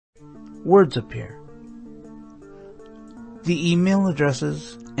words appear. The email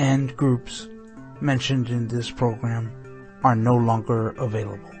addresses and groups mentioned in this program are no longer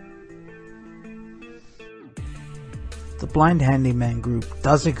available. The Blind Handyman group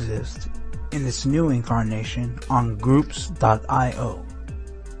does exist in its new incarnation on groups.io.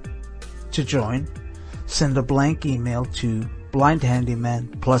 To join, send a blank email to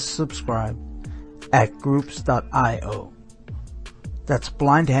blindhandyman+subscribe@groups.io. That's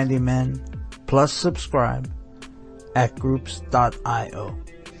blindhandyman+subscribe@groups.io.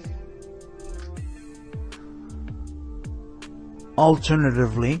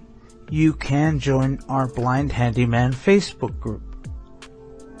 Alternatively, you can join our Blind Handyman Facebook group.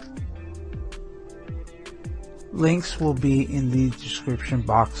 Links will be in the description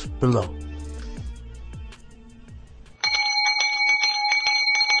box below.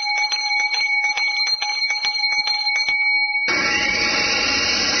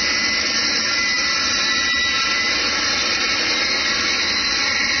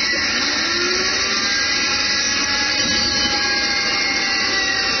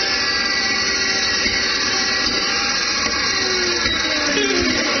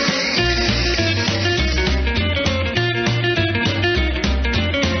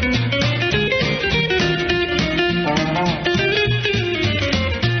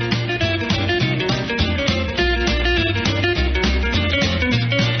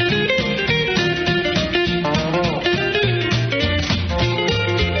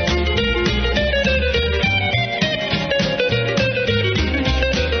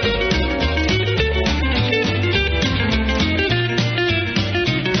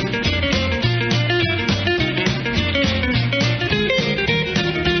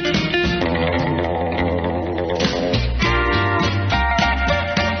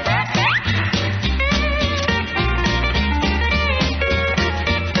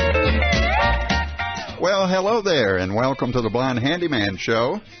 Welcome to the Blind Handyman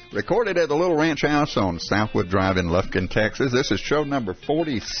Show, recorded at the Little Ranch House on Southwood Drive in Lufkin, Texas. This is show number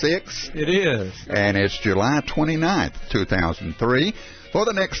 46. It is. And it's July 29th, 2003. For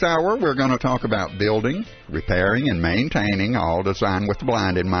the next hour, we're going to talk about building, repairing, and maintaining, all designed with the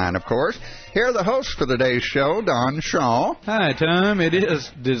blind in mind, of course. Here are the hosts for today's show, Don Shaw. Hi, Tom. It is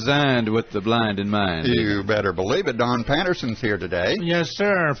designed with the blind in mind. You better believe it. Don Patterson's here today. Yes,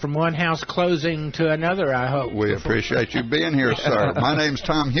 sir. From one house closing to another, I hope. We appreciate you being here, sir. My name's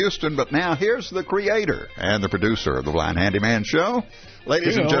Tom Houston, but now here's the creator and the producer of the Blind Handyman Show.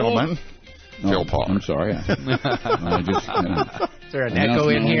 Ladies and gentlemen, Phil Paul. I'm sorry. Is there an echo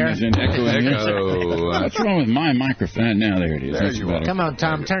in here? There's an echo in here. What's wrong with my microphone? Now, there it is. There you are. Come on,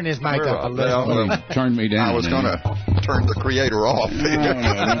 Tom. Turn his mic up a little. Well, turn me down. I was going to turn the creator off. No,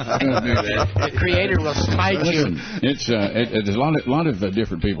 don't do that. The creator will spite you. It's there's a lot of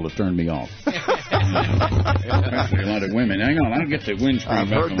different people have turned me off. Especially a lot of women. Hang on, I'll get the windscreen I've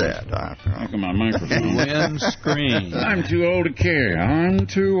back heard on that. back on my microphone. Windscreen. I'm too old to care. I'm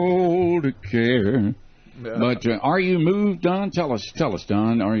too old to care. But are you moved, Don? Tell us,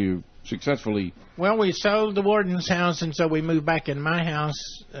 Don. Are you successfully? Well, we sold the warden's house, and so we moved back in my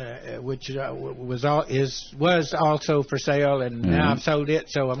house, which was also for sale, and now I've sold it,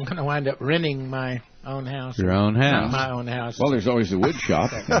 so I'm going to wind up renting my own house. Your own house. My own house. Well, there's always the wood shop.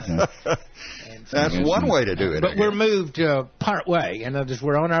 That's one way to do it. But we're moved part way. In other words,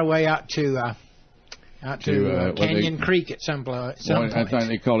 we're on our way out to Canyon Creek at some point. I thought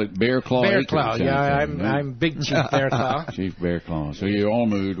they call it Bear Claw. Bear Claw, yeah. I'm Big Chief Bear Claw. Chief Bear Claw. So you're all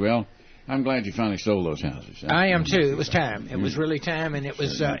moved. Well, I'm glad you finally sold those houses. I am too. It was time. It was really time, and it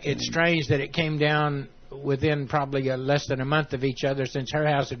was. It's strange that it came down within probably less than a month of each other, since her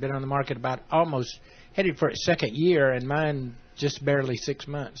house had been on the market about almost headed for its second year, and mine just barely 6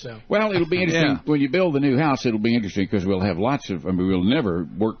 months. So. Well, it'll be interesting when you build the new house. It'll be interesting because we'll have lots of. I mean, we'll never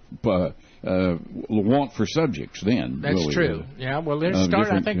work. Want for subjects then. That's true. Yeah, well, there's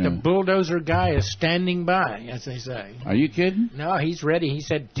starting. I think the bulldozer guy is standing by, as they say. Are you kidding? No, he's ready. He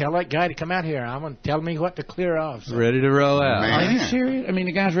said, tell that guy to come out here. I'm going to tell me what to clear off. So. Ready to roll out. Man. Are you serious? I mean,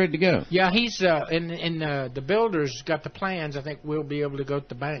 the guy's ready to go. Yeah, he's the builder's got the plans. I think we'll be able to go to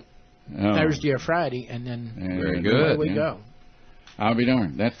the bank Thursday or Friday, and then very good. Away we go. I'll be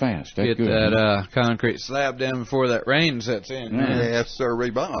darned. That fast. That's Get good. that concrete slab down before that rain sets in. Yes, sir,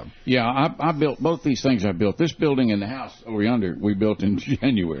 Bob. Yeah, I built both these things. I built this building and the house over yonder. We built in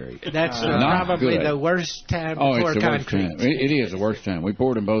January. That's probably the worst time to pour concrete. It is the worst time. We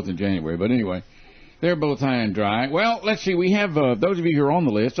poured them both in January. But anyway, they're both high and dry. Well, let's see. We have those of you who are on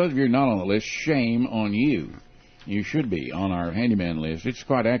the list. Those of you who are not on the list, shame on you. You should be on our handyman list. It's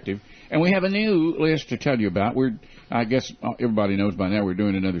quite active. And we have a new list to tell you about. I guess everybody knows by now we're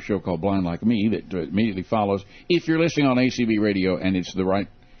doing another show called Blind Like Me that immediately follows. If you're listening on ACB Radio and it's the right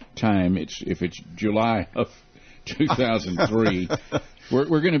time, if it's July of 2003,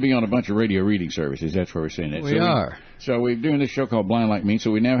 we're going to be on a bunch of radio reading services. That's where we're saying it. We are. So we're doing this show called Blind Like Me.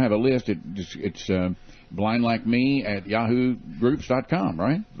 So we now have a list. It's blindlikeme at yahoogroups.com,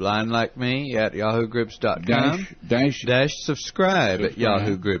 right? Blindlikeme at yahoogroups.com. Dash subscribe at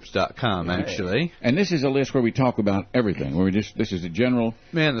yahoogroups.com, actually. And this is a list where we talk about everything. This is a general...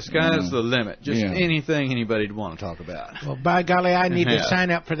 Man, the sky's the limit. Just anything anybody'd want to talk about. Well, by golly, I need to sign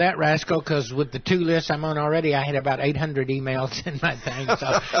up for that, Rascal, because with the 2 lists I'm on already, I had about 800 emails in my thing,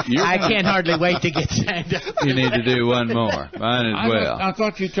 so I can't hardly wait to get signed up. You need to do one more. Mine as well. I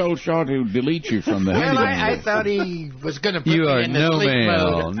thought you told Shaw to delete you from the Well, I thought he was going to put you me in the sleep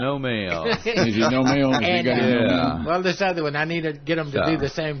mode. No mail. Is he no mail? And, well, this other one, I need to get them to do the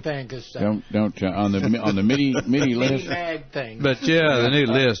same thing. Cause, don't on the MIDI list. Thing. But the new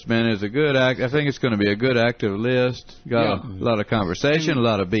list, man, is a good I think it's going to be a good active list. Got a lot of conversation, a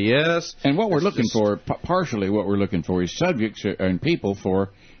lot of BS. And what we're looking for, partially what we're looking for, is subjects and people for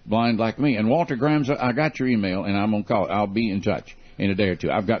Blind Like Me. And Walter Grimes, I got your email, and I'm gonna call it. I'll be in touch in a day or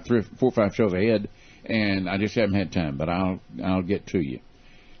two. I've got 4 or 5 shows ahead. And I just haven't had time, but I'll get to you.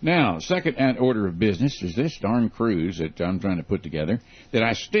 Now, second order of business is this darn cruise that I'm trying to put together that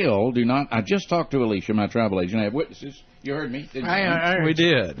I still do not. I just talked to Alicia, my travel agent. I have witnesses. You heard me? Didn't you? We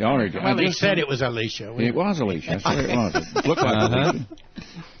did. Y'all heard you. Well, he said it was Alicia. It was Alicia. I swear it was. It looked like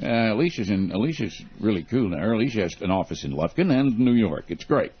Alicia. Alicia's really cool now. Alicia has an office in Lufkin and New York. It's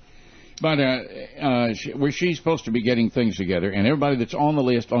great. But where she's supposed to be getting things together, and everybody that's on the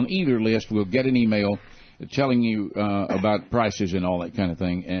list, on either list, will get an email telling you about prices and all that kind of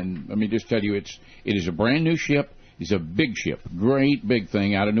thing. And let me just tell you, it is a brand new ship. It's a big ship, great big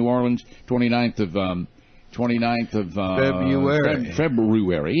thing out of New Orleans, 29th of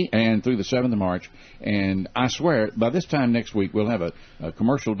February, and through the 7th of March. And I swear, by this time next week, we'll have a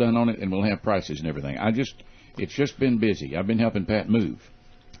commercial done on it, and we'll have prices and everything. It's just been busy. I've been helping Pat move.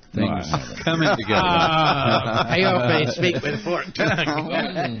 Things coming together. Pay off and speak with a forked tongue.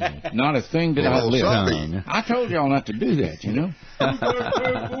 Not a thing that I live. I told y'all not to do that, you know.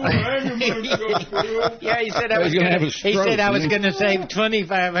 Yeah, he said I was going to save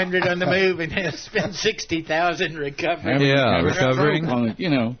 $2,500 on the move and spend $60,000 recovering. Recovering. You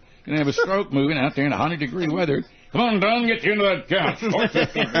know, gonna have a stroke moving out there in 100-degree weather. Come on, Don, get you into that couch.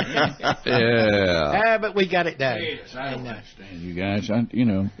 But we got it done. Yes, I don't understand you guys.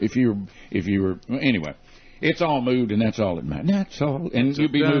 If you were anyway, it's all moved, and that's all that matters. That's all. And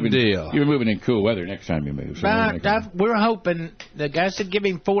you'll be moving. You're moving in cool weather next time you move. So we're hoping. The guy said give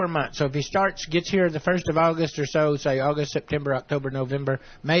him 4 months. So if he gets here the 1st of August or so, say August, September, October, November,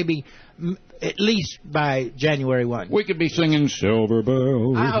 maybe at least by January 1. We could be singing Silver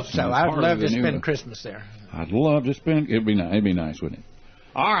Bells. I hope so. I'd love to spend Christmas there. I'd love to spend. It'd be nice, wouldn't it?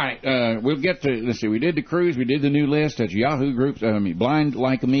 All right, we'll get to. Let's see. We did the cruise. We did the new list. That's Yahoo Groups. Blind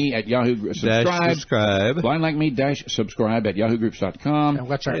Like Me at Yahoo. Subscribe. Blind Like Me subscribe at yahoogroups.com. And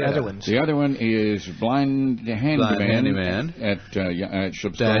what's our other ones? The other one is Blind Handyman at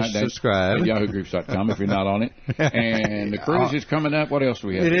subscribe at yahoogroups.com if you're not on it. And the cruise is coming up. What else do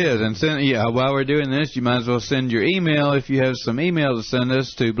we have? It is. And while we're doing this, you might as well send your email if you have some email to send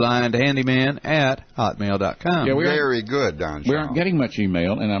us to blindhandyman@hotmail.com. Yeah, very good, Don. We aren't getting much email.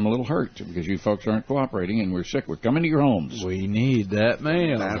 And I'm a little hurt because you folks aren't cooperating, and we're sick. We're coming to your homes. We need that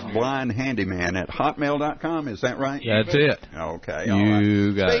mail. That's blindhandyman@hotmail.com. Is that right? That's it. Okay.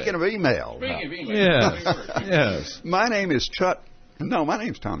 You got Speaking of email. Yes. My name is Chuck. No, my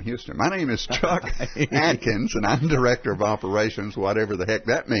name's Tom Houston. My name is Chuck Atkins, and I'm Director of Operations, whatever the heck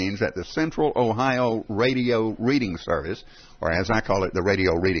that means, at the Central Ohio Radio Reading Service, or as I call it, the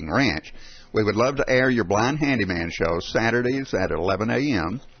Radio Reading Ranch. We would love to air your Blind Handyman show Saturdays at 11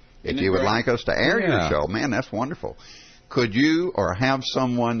 a.m. If you would like us to air your show, man, that's wonderful. Could you or have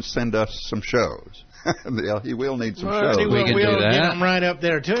someone send us some shows? He will need some shows. We can do that. Get them right up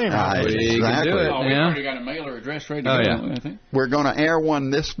there to him. We can do it. We already got a mailer address ready to go, I think. We're going to air one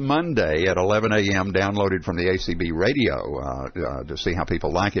this Monday at 11 a.m. downloaded from the ACB radio to see how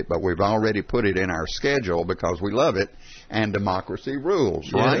people like it. But we've already put it in our schedule because we love it. And democracy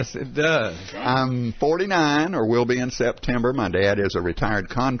rules, right? Yes, it does. I'm 49, or will be in September. My dad is a retired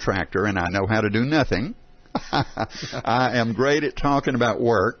contractor, and I know how to do nothing. I am great at talking about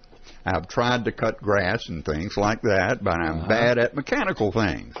work. I've tried to cut grass and things like that, but I'm bad at mechanical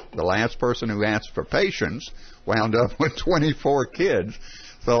things. The last person who asked for patience wound up with 24 kids.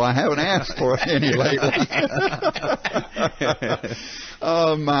 so I haven't asked for any lately.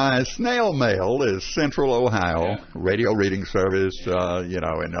 My snail mail is Central Ohio Radio Reading Service,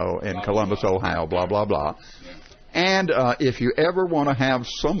 in Columbus, Ohio, blah, blah, blah. And if you ever want to have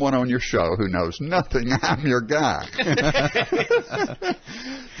someone on your show who knows nothing, I'm your guy.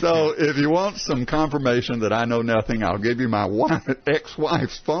 So if you want some confirmation that I know nothing, I'll give you my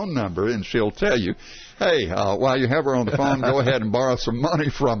ex-wife's phone number, and she'll tell you, hey, while you have her on the phone, go ahead and borrow some money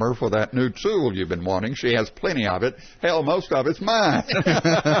from her for that new tool you've been wanting. She has plenty of it. Hell, most of it's mine.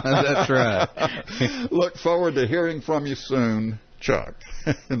 That's right. Look forward to hearing from you soon, Chuck.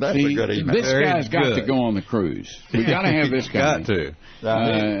 That's a good email. This guy's got to go on the cruise. We got to have this guy. Got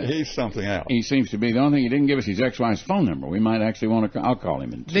to. He's something else. He seems to be. The only thing he didn't give us his ex-wife's phone number. We might actually want to. I'll call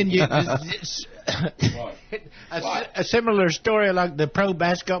him. Then you. A similar story like the pro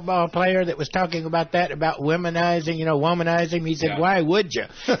basketball player that was talking about womanizing, womanizing. He said, "Why would you?"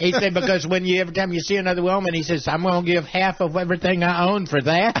 He said, "Because every time you see another woman, he says, I'm going to give half of everything I own for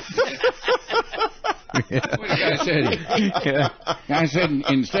that." What the guy said? Guy said,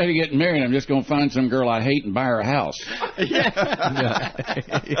 instead of getting married, I'm just going to find some girl I hate and buy her a house.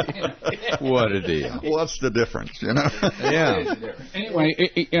 What a deal. What's the difference, Yeah. Anyway,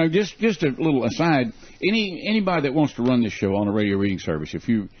 just a little aside. Anybody that wants to run this show on a radio reading service, if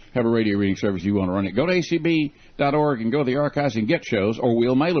you have a radio reading service you want to run it, go to acb.org and go to the archives and get shows, or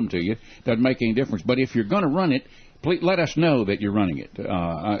we'll mail them to you. Doesn't make any difference. But if you're going to run it, please let us know that you're running it.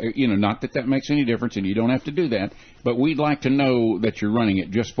 Not that makes any difference, and you don't have to do that, but we'd like to know that you're running it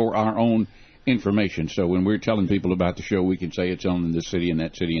just for our own information. So when we're telling people about the show, we can say it's on in this city and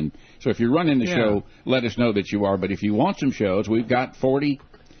that city. And so if you're running the show, let us know that you are. But if you want some shows, we've got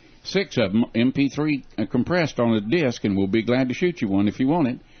 46 of them, MP3 compressed on a disc, and we'll be glad to shoot you one if you want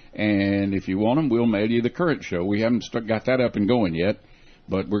it. And if you want them, we'll mail you the current show. We haven't got that up and going yet,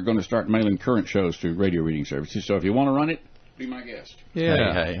 but we're going to start mailing current shows to radio reading services. So if you want to run it, be my guest.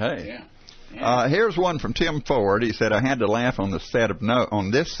 Yeah. Hey. Yeah. Here's one from Tim Ford. He said, I had to laugh on this set of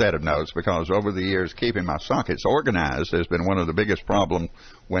notes because over the years keeping my sockets organized has been one of the biggest problems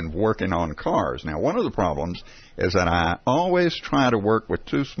when working on cars. Now, one of the problems is that I always try to work with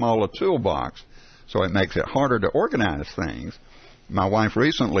too small a toolbox, so it makes it harder to organize things. My wife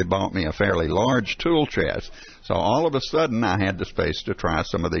recently bought me a fairly large tool chest, so all of a sudden I had the space to try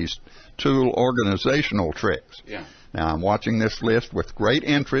some of these tool organizational tricks. Yeah. Now, I'm watching this list with great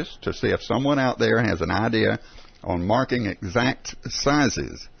interest to see if someone out there has an idea on marking exact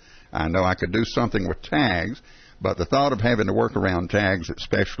sizes. I know I could do something with tags, but the thought of having to work around tags,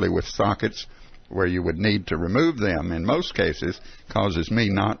 especially with sockets where you would need to remove them in most cases, causes me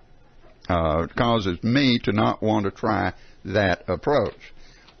to not want to try that approach.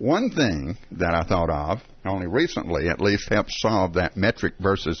 One thing that I thought of only recently at least helps solve that metric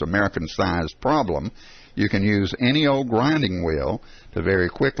versus American size problem. You can use any old grinding wheel to very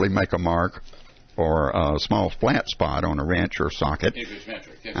quickly make a mark or a small flat spot on a wrench or socket. If it's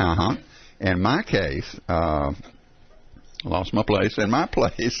metric. In my case, lost my place. In my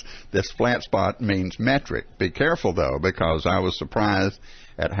place, this flat spot means metric. Be careful, though, because I was surprised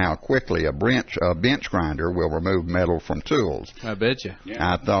at how quickly a bench grinder will remove metal from tools. I bet you.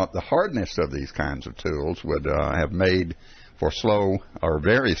 Yeah. I thought the hardness of these kinds of tools would have made for slow or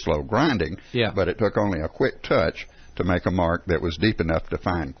very slow grinding, but it took only a quick touch to make a mark that was deep enough to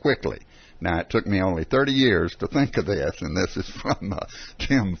find quickly. Now, it took me only 30 years to think of this, and this is from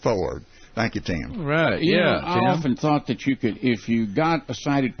Tim Ford. Thank you, Tim. Right, I often thought that you could, if you got a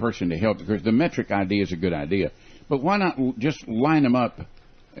sighted person to help, because the metric idea is a good idea, but why not just line them up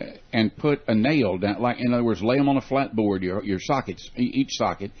and put a nail down, like, in other words, lay them on a flat board, your sockets, each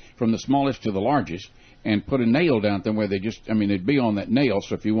socket, from the smallest to the largest, and put a nail down them where they'd be on that nail.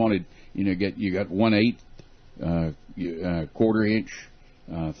 So if you wanted, you got 1/8, quarter inch,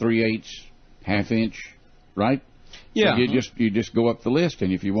 3/8, half inch, right? Yeah. So you just go up the list,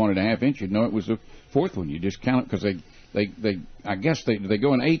 and if you wanted a half inch, you'd know it was the fourth one. You just count it because they I guess they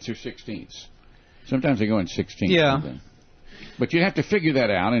go in eighths or sixteenths. Sometimes they go in sixteenths. Yeah. But you'd have to figure that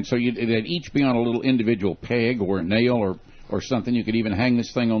out, and so they'd each be on a little individual peg or a nail or something. You could even hang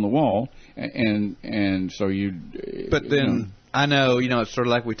this thing on the wall, and so you'd... But then, I know, it's sort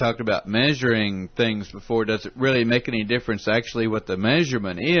of like we talked about measuring things before. Does it really make any difference actually what the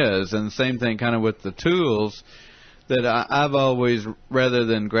measurement is? And the same thing kind of with the tools, that I've always, rather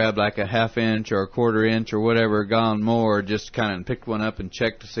than grab like a half inch or a quarter inch or whatever, gone more, just kind of picked one up and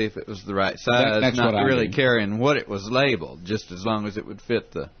checked to see if it was the right size, that's not what really caring what it was labeled, just as long as it would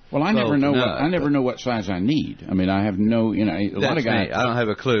fit the Well, I never know what size I need. I mean, I have no, a lot of guys. I don't have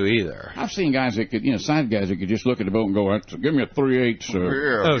a clue either. I've seen guys that could, side guys that could just look at the boat and go, "Give me a 3/8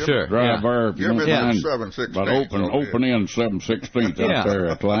 sure, dry bar. Give me that 7/16. But open end 7/16 out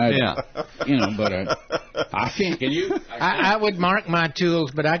there, Clyde. Yeah. But I can't. Can you? I would mark my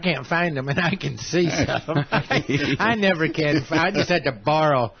tools, but I can't find them, and I can see some. I never can. I just had to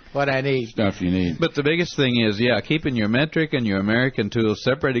borrow what I need. Stuff you need. But the biggest thing is, keeping your metric and your American tools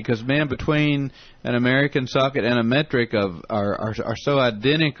separated, because, man, between an American socket and a metric are so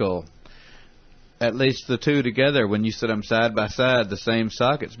identical, at least the two together, when you set them side by side, the same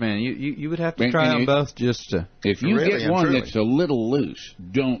sockets, man, you would have to try them both just to... If you get one that's a little loose,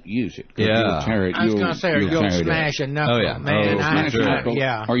 don't use it. You'll tear it. I was going to say, you'll smash a knuckle. Oh, yeah. Man, smash a knuckle.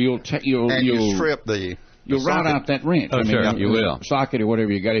 Yeah. Or you'll strip the... You'll route out that wrench. Oh, sure, you will. Socket or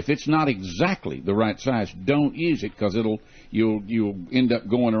whatever you got. If it's not exactly the right size, don't use it, because you'll end up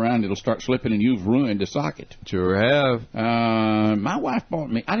going around. It'll start slipping, and you've ruined the socket. Sure have. My wife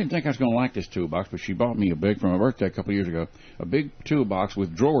bought me. I didn't think I was going to like this toolbox, but she bought me for my birthday a couple of years ago. A big toolbox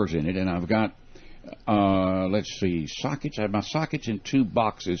with drawers in it, and I've got sockets. I have my sockets in 2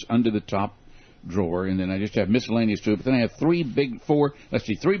 boxes under the top drawer, and then I just have miscellaneous tools. But then I have 3 big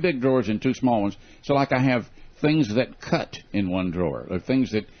drawers and 2 small ones. So like I have things that cut in one drawer, or things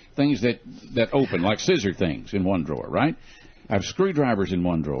that open, like scissor things, in one drawer, right? I have screwdrivers in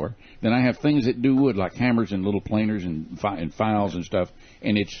one drawer. Then I have things that do wood, like hammers and little planers and files and stuff.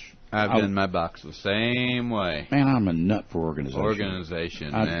 And I've done my box the same way. Man, I'm a nut for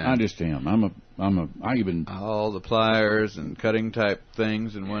organization. Man. I just am. I even all the pliers and cutting type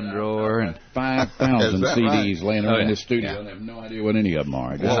things in one drawer, and 5,000 CDs right? laying around in the studio, and I have no idea what any of them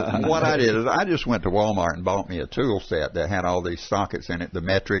are. What I did is I just went to Walmart and bought me a tool set that had all these sockets in it, the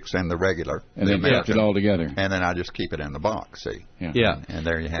metrics and the regular, and then kept it all together. And then I just keep it in the box. See? Yeah. And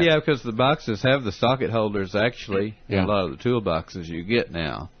there you have it. Yeah, because the boxes have the socket holders actually in a lot of the toolboxes you get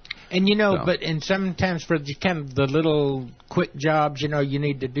now. And and sometimes for the little quick jobs, you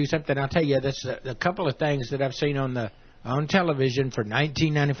need to do something. I'll tell you, that's a couple of things that I've seen on television for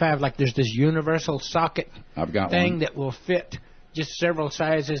 $19.95. Like there's this universal socket thing that will fit just several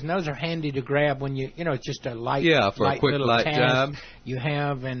sizes, and those are handy to grab when it's just a light, for a quick light job you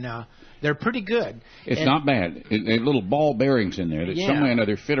have, and they're pretty good. It's not bad. They have little ball bearings in there that some way or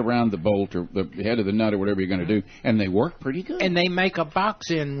another fit around the bolt or the head of the nut or whatever you're going to do, and they work pretty good. And they make a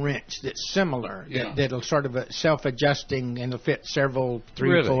box-in wrench that's similar, that'll sort of self-adjusting, and it'll fit several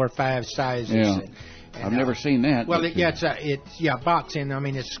 3, 4, 5 sizes. Yeah. I've never seen that. Well, it's box in. I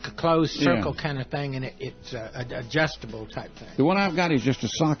mean, it's a closed circle kind of thing, and it's an adjustable type thing. The one I've got is just a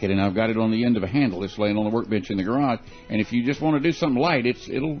socket, and I've got it on the end of a handle. It's laying on the workbench in the garage. And if you just want to do something light,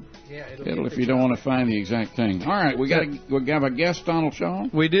 it'll if you don't want to find the exact thing. All right, we have a guest, Donald Shaw.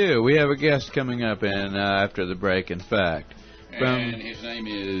 We do. We have a guest coming up in after the break. In fact. And his name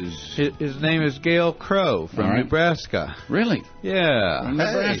is? His name is Gale Crow from Nebraska. Really? Yeah. From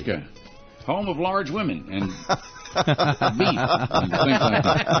Nebraska. Home of large women and beef and things like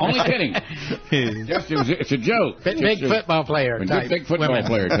that. Only kidding. It's a joke. Big football player type. Big football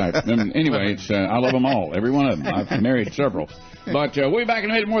player type. Anyway, I love them all. Every one of them. I've married several. But we'll be back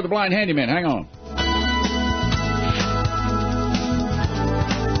in a minute more of The Blind Handyman. Hang on.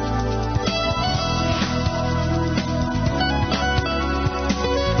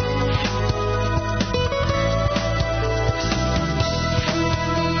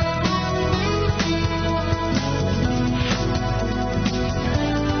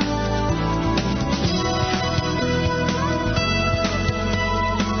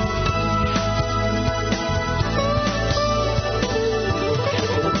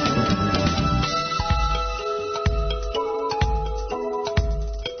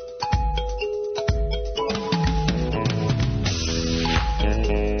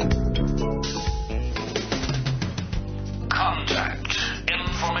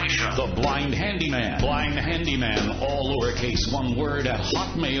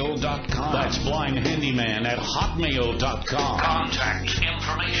 hotmail.com. Contact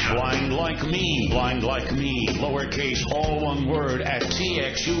information. Blind Like Me. Blind Like Me. Lowercase, all one word at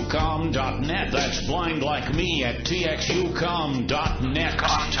txucom.net. That's Blind Like Me at txucom.net.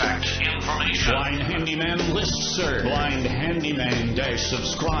 Contact information. Blind Handyman listserv. Blind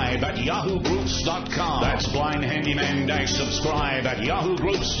Handyman-subscribe at yahoogroups.com. That's Blind Handyman-subscribe at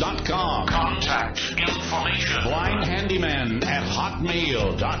yahoogroups.com. Contact information. Blind Handyman at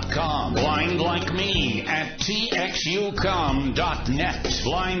hotmail.com. Blind Like Me at txucom.net.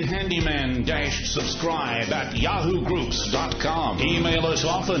 Blind blindhandyman-subscribe at yahoogroups.com. Email us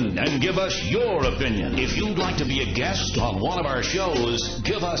often and give us your opinion. If you'd like to be a guest on one of our shows,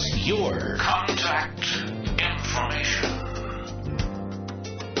 give us your contact information.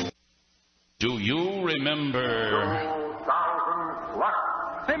 Do you remember...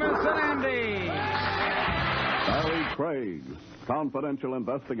 Simmons and Andy. Barry Craig, confidential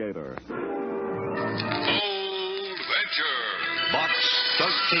investigator. Old Venture. Box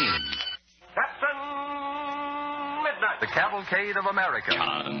 13. Captain Midnight. The Cavalcade of America.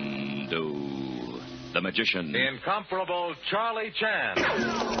 Hondo, the magician. The incomparable Charlie Chan.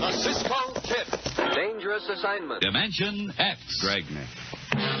 The Cisco Kid. Dangerous Assignment. Dimension X. Dragnet.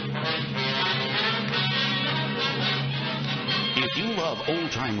 If you love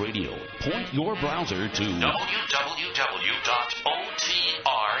old-time radio, point your browser to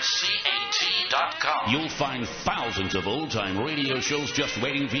www.otrcat.com. You'll find thousands of old-time radio shows just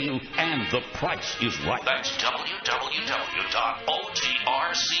waiting for you, and the price is right. That's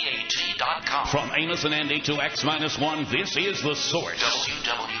www.otrcat.com. From Amos and Andy to X-1, this is The Source.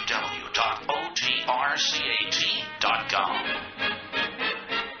 www.otrcat.com.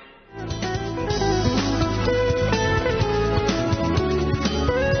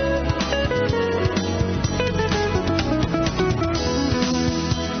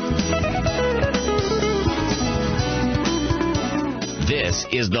 This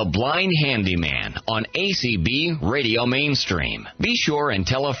is The Blind Handyman on ACB Radio Mainstream. Be sure and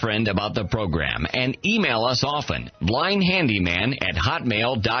tell a friend about the program and email us often,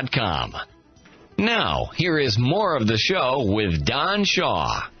 blindhandyman@hotmail.com. Now, here is more of the show with Don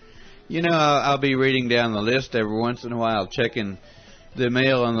Shaw. You know, I'll be reading down the list every once in a while, checking the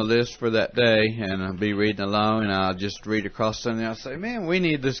mail on the list for that day, and I'll be reading along, and I'll just read across something. I'll say, man, we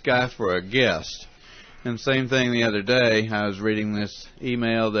need this guy for a guest. And same thing the other day, I was reading this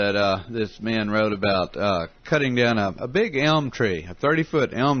email that this man wrote about cutting down a big elm tree, a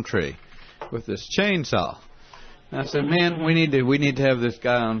 30-foot elm tree, with this chainsaw. And I said, man, we need to have this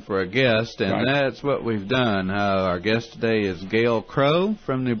guy on for a guest, and that's what we've done. Our guest today is Gail Crow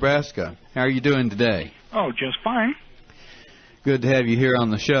from Nebraska. How are you doing today? Oh, just fine. Good to have you here on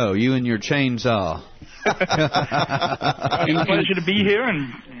the show, you and your chainsaw. It's a pleasure to be here,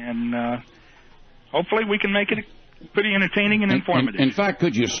 and hopefully we can make it pretty entertaining and informative. In fact,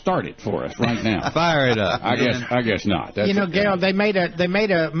 could you start it for us right now? Fire it up. I guess not. That's Gail, they made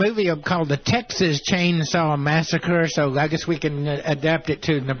a movie called The Texas Chainsaw Massacre, so I guess we can adapt it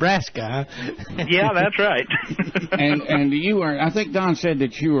to Nebraska. Yeah, that's right. and you are. I think Don said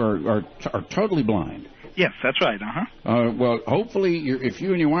that you are totally blind. Yes, that's right. Well, hopefully, if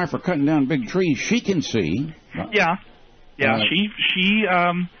you and your wife are cutting down big trees, she can see. Yeah. She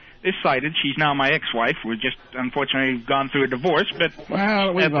is sighted. She's now my ex-wife. We've just unfortunately gone through a divorce, but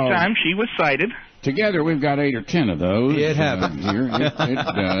at the time she was sighted. Together we've got 8 or 10 of those. It happens. It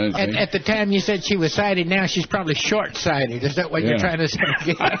does. At the time you said she was sighted, now she's probably short-sighted. Is that what you're trying to say?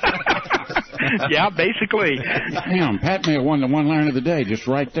 Yeah, basically. Damn, Pat may have won the one-liner of the day just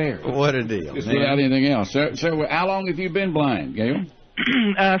right there. What a deal. Just without anything else. So how long have you been blind, Gail?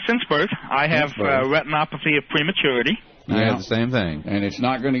 Since birth. I have retinopathy of prematurity. I have the same thing. And it's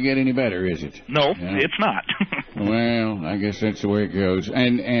not going to get any better, is it? No, it's not. Well, I guess that's the way it goes.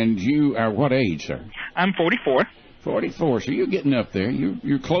 And you are what age, sir? I'm 44. 44. So you're getting up there.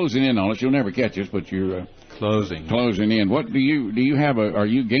 You're closing in on us. You'll never catch us, but you're closing in. What do you have? Are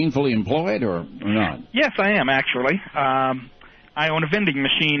you gainfully employed or not? Yes, I am actually. I own a vending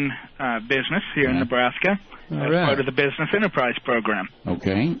machine business here in Nebraska as part of the Business Enterprise Program.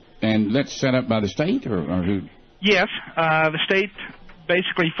 Okay. And that's set up by the state or who? Yes, the state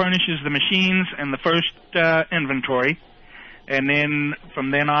basically furnishes the machines and the first inventory, and then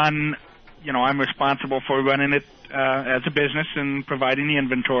from then on, I'm responsible for running it as a business and providing the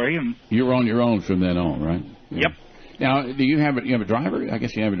inventory. And you're on your own from then on, right? Yeah. Yep. Now, do you have a driver? I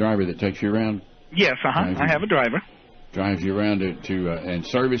guess you have a driver that takes you around. Yes, I have a driver. Drives you around to and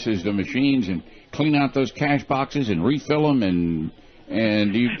services the machines and clean out those cash boxes and refill them and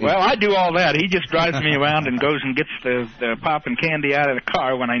Well, I do all that. He just drives me around and goes and gets the pop and candy out of the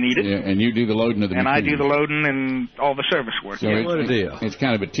car when I need it. Yeah, and you do the loading of the machine. And I do the loading and all the service work. So what a deal. It's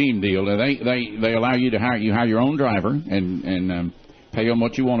kind of a team deal. They allow you to hire your own driver and pay them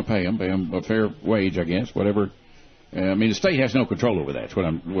what you want to pay them a fair wage, I guess, whatever. The state has no control over that. That's where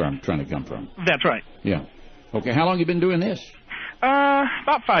I'm trying to come from. That's right. Yeah. Okay, how long you been doing this?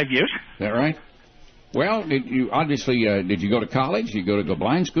 About 5 years. Is that right? Well, did you go to college? Did you go to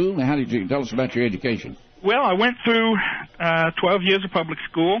blind school? How did you tell us about your education? Well, I went through 12 years of public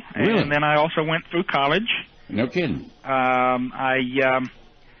school, really? And then I also went through college. No kidding. I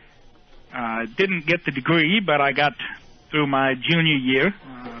Didn't get the degree, but I got through my junior year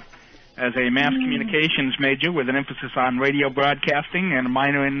as a mass communications major with an emphasis on radio broadcasting and a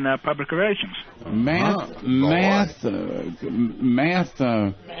minor in public relations. Mass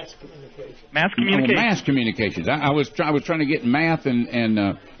communications. I was trying to get math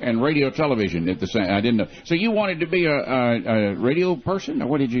and radio television at the same. I didn't know. So you wanted to be a radio person, or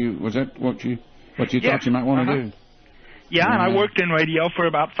what did you? Was that what you thought you might want to do? Yeah, and I worked in radio for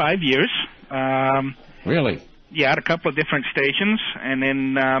about 5 years. Really? Yeah, at a couple of different stations, and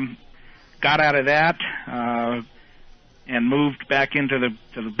then got out of that and moved back into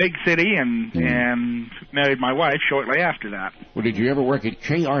the big city and married my wife shortly after that. Well, did you ever work at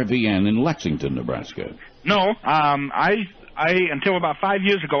KRVN in Lexington, Nebraska? No, I until about 5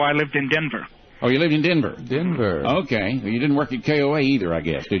 years ago I lived in Denver. Oh, you lived in Denver? Denver. Okay. You didn't work at KOA either, I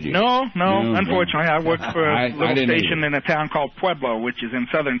guess, did you? No. Unfortunately, I worked for a little station in a town called Pueblo, which is in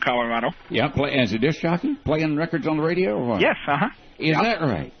southern Colorado. Yeah, as a disc jockey? Playing records on the radio or what? Yes, Is that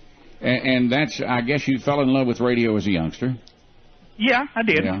right? And that's, I guess you fell in love with radio as a youngster? Yeah, I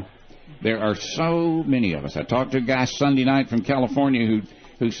did. Yeah. There are so many of us. I talked to a guy Sunday night from California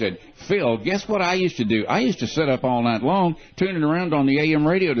who said, Phil, guess what I used to do? I used to sit up all night long tuning around on the AM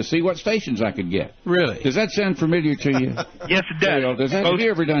radio to see what stations I could get. Really? Does that sound familiar to you? Yes, it does. Have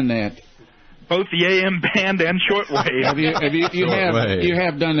you ever done that? Both the AM band and shortwave. You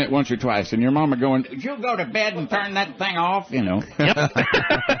have done that once or twice, and your mama going, "You'll go to bed and turn that thing off," you know. Yep.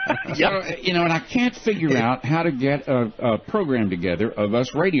 So, you know, and I can't figure out how to get a program together of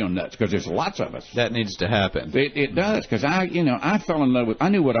us radio nuts, because there's lots of us. That needs to happen. It does, because I fell in love with. I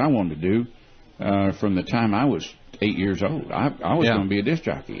knew what I wanted to do from the time I was 8 years old. I was going to be a disc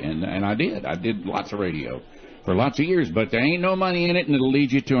jockey, and I did. I did lots of radio for lots of years, but there ain't no money in it, and it'll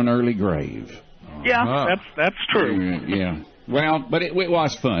lead you to an early grave. Yeah, that's true. Yeah. Well, but it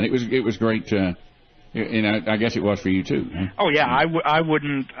was fun. It was great. I guess it was for you too. Huh? Oh yeah, I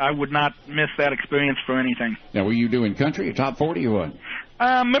would not miss that experience for anything. Now, were you doing country, or top 40, or what?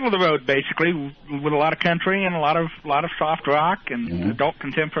 Middle of the road, basically, with a lot of country and a lot of soft rock and adult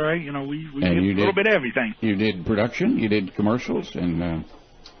contemporary. You know, we did a little bit of everything. You did production, you did commercials, and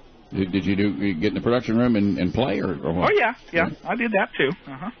did you get in the production room and play, or what? Oh yeah, I did that too.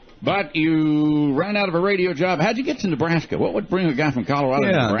 But you ran out of a radio job. How'd you get to Nebraska? What would bring a guy from Colorado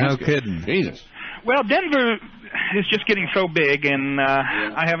to Nebraska? No kidding. Jesus. Well, Denver is just getting so big, and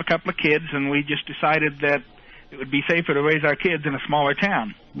I have a couple of kids, and we just decided that it would be safer to raise our kids in a smaller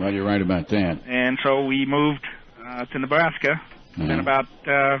town. Well, you're right about that. And so we moved to Nebraska, then about,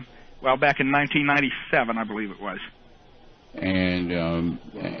 back in 1997, I believe it was. And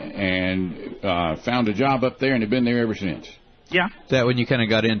found a job up there and have been there ever since. Yeah. Is that when you kind of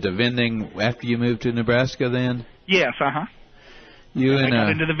got into vending after you moved to Nebraska then? Yes, I got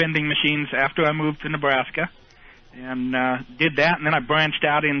into the vending machines after I moved to Nebraska and did that, and then I branched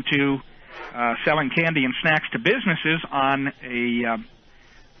out into selling candy and snacks to businesses on a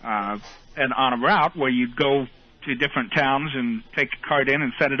route where you'd go to different towns and take a cart in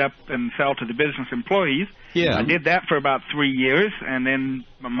and set it up and sell to the business employees. Yeah. I did that for about 3 years, and then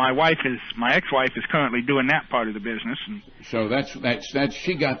my ex-wife is currently doing that part of the business. And so that's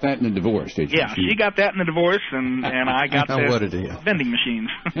she got that in the divorce, did you? Yeah, she got that in the divorce, and I got the vending machines.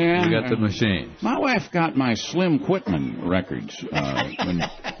 You got the machines. My wife got my Slim Quitman records. When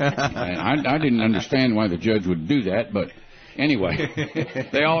I didn't understand why the judge would do that, but anyway,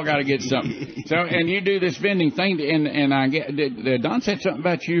 they all got to get something. So, and you do this vending thing, and I get. Don said something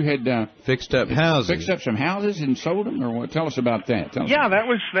about you had fixed up houses. Fixed up some houses and sold them, or what? Tell us about that. That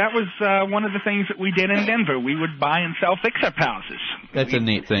was one of the things that we did in Denver. We would buy and sell fix-up houses. That's a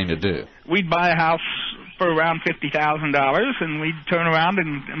neat thing to do. We'd buy a house for around $50,000, and we'd turn around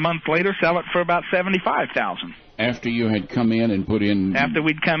and a month later sell it for about $75,000. After you had come in and put in... After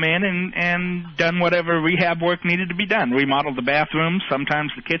we'd come in and done whatever rehab work needed to be done. Remodeled the bathrooms,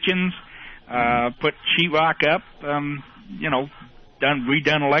 sometimes the kitchens, put sheetrock up,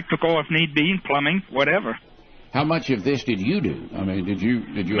 redone electrical if need be, plumbing, whatever. How much of this did you do? I mean, did you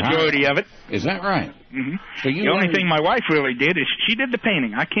Majority of it. Is that right? Mm-hmm. So the only thing my wife really did is she did the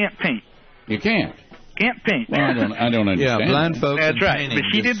painting. I can't paint. You can't? Can't paint. Well, I don't understand. Yeah, blind folks. That's right. But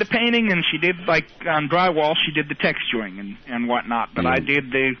she did the painting, and she did, like, on drywall, she did the texturing and whatnot. But I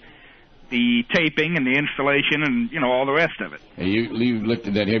did the taping and the installation and, all the rest of it. And you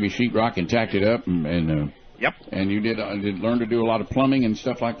lifted that heavy sheetrock and tacked it up and Yep. And you did learn to do a lot of plumbing and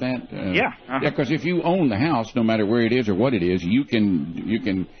stuff like that? Yeah. Yeah, because if you own the house, no matter where it is or what it is, you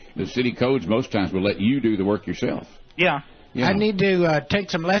can the city codes most times will let you do the work yourself. Yeah. I need to take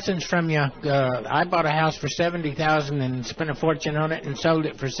some lessons from you. I bought a house for $70,000 and spent a fortune on it and sold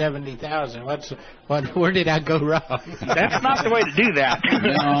it for $70,000. Where did I go wrong? That's not the way to do that.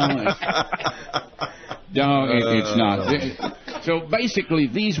 No, it's not. So basically,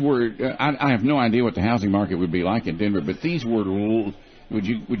 these were. I have no idea what the housing market would be like in Denver, but these were. Would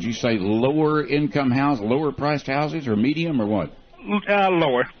you say lower income lower priced houses, or medium, or what?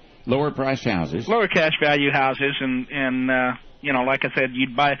 Lower. Lower priced houses. Lower cash value houses, and like I said,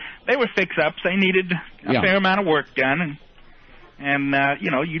 you'd buy. They were fix ups. They needed a fair amount of work done, and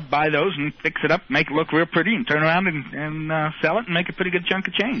you'd buy those and fix it up, make it look real pretty, and turn around and sell it and make a pretty good chunk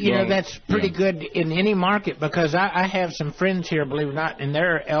of change. That's pretty good in any market, because I have some friends here, believe it or not, and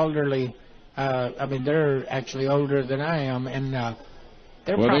they're elderly. They're actually older than I am, and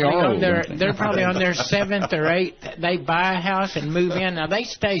they're probably on their seventh or eighth. They buy a house and move in. Now they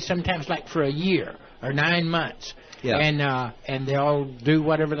stay sometimes like for a year or 9 months. Yeah. And they'll do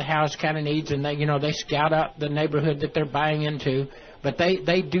whatever the house kind of needs, and they scout out the neighborhood that they're buying into. But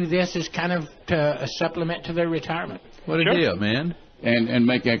they do this as kind of a supplement to their retirement. What a deal, man! And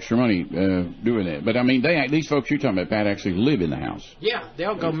make extra money doing it. But I mean, these folks you're talking about, Pat, actually live in the house. Yeah,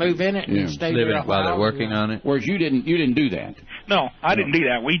 they'll go move in it and stay there a while. While they're working on it. Whereas you didn't do that. No, I didn't do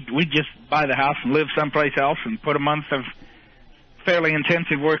that. We just buy the house and live someplace else and put a month of fairly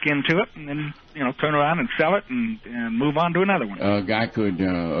intensive work into it, and then turn around and sell it and move on to another one. A guy could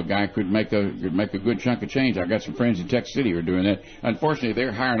make a good chunk of change. I got some friends in Texas City who are doing that. Unfortunately,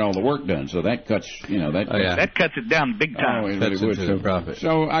 they're hiring all the work done, so that cuts that cuts it down big time. Oh, it really would. Profit.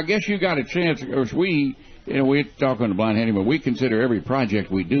 So I guess you got a chance. Of course, we're talking to Blind Handyman. We consider every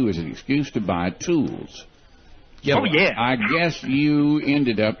project we do as an excuse to buy tools. So oh yeah. I guess you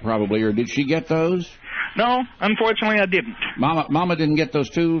ended up probably, or did she get those? No, unfortunately, I didn't. Mama didn't get those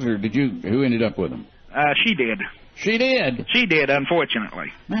tools, or did you? Who ended up with them? She did. She did? She did,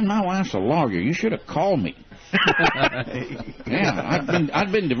 unfortunately. Man, my wife's a lawyer. You should have called me. Yeah,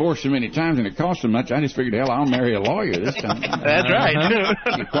 I've been divorced so many times, and it cost so much, I just figured, hell, I'll marry a lawyer this time. That's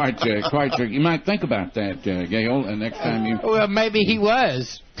right. Quite. You might think about that, Gail, and next time you... Well, maybe he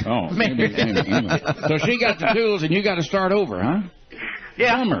was. Oh, maybe. So she got the tools, and you got to start over, huh?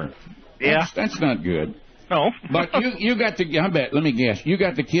 Yeah. Bummer. Yeah. That's not good. No. But you got the... I bet, let me guess, you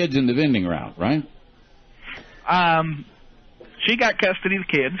got the kids in the vending route, right? She got custody of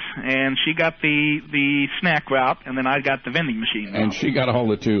the kids, and she got the snack route, and then I got the vending machine route. And she got all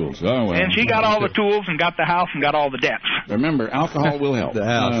the tools. Oh, well. And she got all the tools and got the house and got all the debts. Remember, alcohol will help. The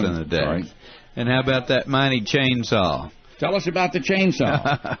house and the debts. Right. And how about that mighty chainsaw? Tell us about the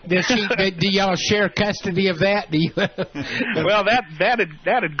chainsaw. Do y'all share custody of that? Do you? Well, that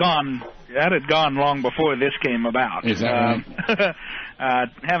had gone long before this came about. Is that right?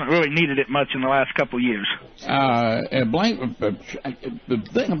 Haven't really needed it much in the last couple of years. The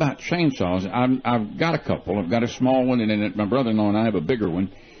thing about chainsaws, I've got a couple. I've got a small one, and then my brother-in-law and I have a bigger one.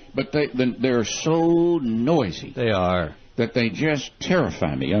 But they're so noisy. They are. That they just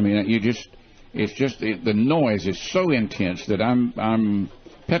terrify me. I mean, it's just the noise is so intense that I'm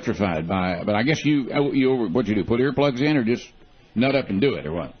petrified by it. But I guess what'd you do? Put earplugs in, or just nut up and do it,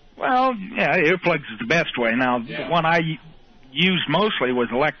 or what? Well, yeah, earplugs is the best way. Now, the one I used mostly was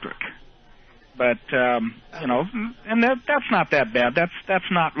electric, but and that's not that bad.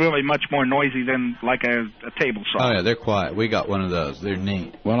 That's not really much more noisy than like a table saw. Oh yeah, they're quiet. We got one of those. They're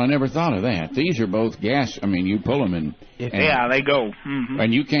neat. Well, I never thought of that. These are both gas. I mean, you pull them and yeah, they go. Mm-hmm.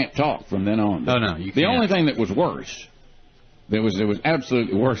 And you can't talk from then on. Oh no, you can't. The only thing that was worse. There was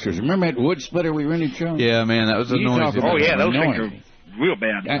absolutely worse. Remember that wood splitter we rented, Joe? Yeah, man, that was a noisy. Oh yeah, those things are real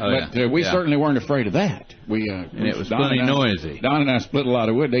bad. But we certainly weren't afraid of that. And it was plenty noisy. Don and I split a lot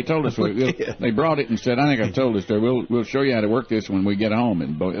of wood. They told us they brought it and said, I think I told us we'll show you how to work this when we get home.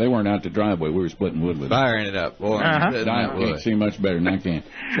 And they weren't out the driveway. We were splitting wood with them. Firing it up. Boy, I can't see much better than I can.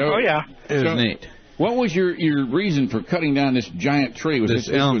 So, it was neat. What was your reason for cutting down this giant tree? Was this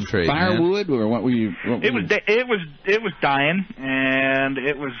elm tree? Firewood, or what were you? It was dying, and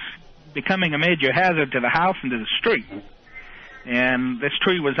it was becoming a major hazard to the house and to the street. And this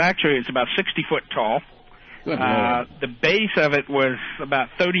tree was it's about 60 foot tall. The base of it was about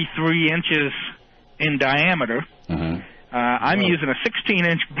 33 inches in diameter. I'm using a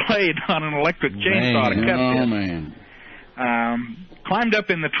 16-inch blade on an electric chainsaw to cut this. Oh, man. Climbed up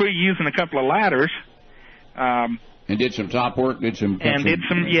in the tree using a couple of ladders. And did some top work?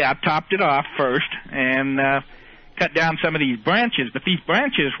 Topped it off first and cut down some of these branches. But these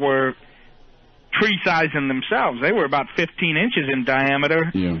branches were tree size in themselves. They were about 15 inches in diameter,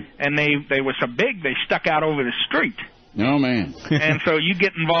 and they were so big they stuck out over the street. No, man. And so you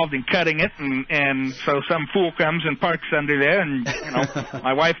get involved in cutting it, and so some fool comes and parks under there, and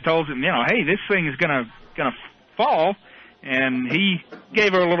my wife tells him, hey, this thing is gonna fall, and he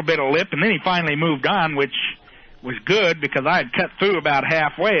gave her a little bit of lip, and then he finally moved on, which was good because I had cut through about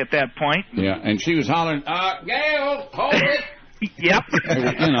halfway at that point. Yeah, and she was hollering, Gail, hold it. Yep.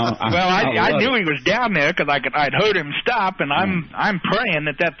 I knew he was down there because I'd heard him stop, and I'm praying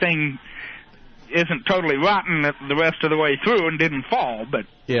that thing isn't totally rotten the rest of the way through and didn't fall, but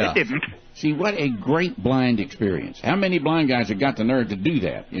it didn't. See, what a great blind experience. How many blind guys have got the nerve to do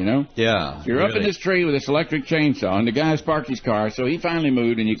that, Yeah. You're up in this tree with this electric chainsaw, and the guy's parked his car, so he finally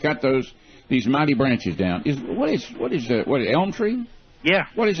moved, and you cut these mighty branches down. What is elm tree? Yeah.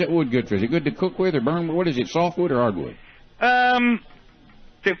 What is that wood good for? Is it good to cook with or burn with? What is it, softwood or hardwood?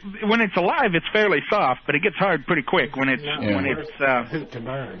 When it's alive, it's fairly soft, but it gets hard pretty quick when it's hoot to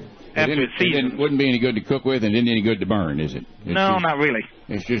burn. After it's seasoned. It wouldn't be any good to cook with, and isn't any good to burn, is it? No, not really.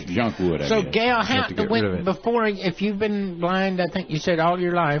 It's just junk wood. So, Gail, if you've been blind, I think you said all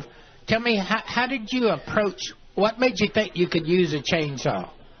your life, tell me how did you approach? What made you think you could use a chainsaw?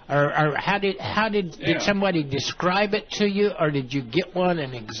 Or how did somebody describe it to you, or did you get one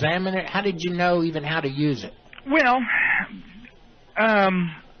and examine it? How did you know even how to use it? Well,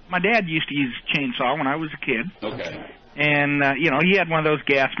 my dad used to use a chainsaw when I was a kid. Okay. And he had one of those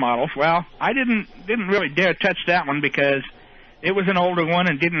gas models. Well, I didn't really dare touch that one because it was an older one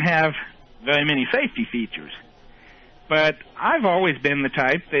and didn't have very many safety features. But I've always been the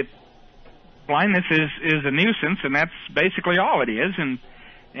type that blindness is a nuisance, and that's basically all it is.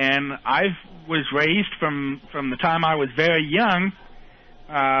 And I was raised from the time I was very young,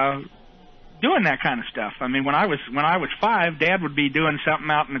 doing that kind of stuff. I mean, when I was 5, Dad would be doing something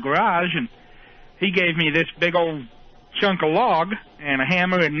out in the garage, and he gave me this big old chunk of log and a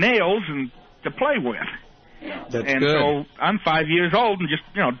hammer and nails and to play with. That's and good. So I'm 5 years old and just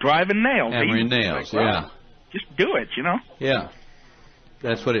driving nails. Hammering nails, yeah. Just do it, Yeah.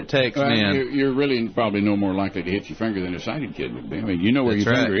 That's what it takes, well, man. You're really probably no more likely to hit your finger than a sighted kid would be. I mean, you know where your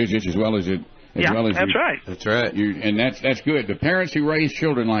finger is just as well as it. That's right. That's right. And that's good. The parents who raise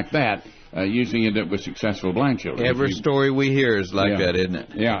children like that usually end up with successful blind children. Every story we hear is like that, isn't it?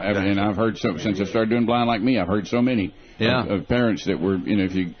 Yeah, and I've heard since I started doing Blind Like Me, I've heard so many of parents that were,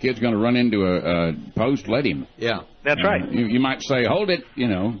 if your kid's going to run into a post, let him. Yeah. That's right. You might say, hold it,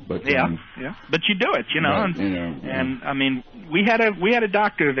 but but you do it, and I mean, we had a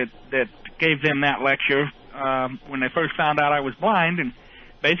doctor that gave them that lecture when they first found out I was blind, and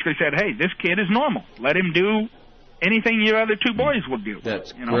basically said, hey, this kid is normal. Let him do anything your other two boys will do.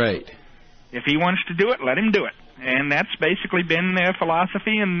 That's great. If he wants to do it, let him do it. And that's basically been their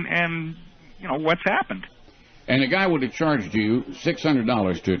philosophy and what's happened. And the guy would have charged you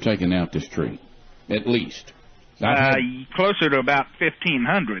 $600 to have taken out this tree, at least. Closer to about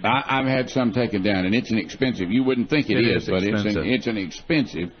 $1,500. I've had some taken down, and it's an expensive. You wouldn't think it is, but it's an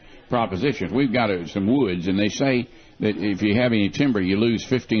expensive proposition. We've got some woods, and they say that if you have any timber, you lose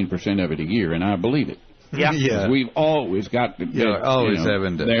 15% of it a year, and I believe it. Yeah. We've always got to.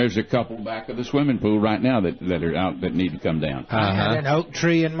 Having to. There's a couple back of the swimming pool right now that are out that need to come down. I had an oak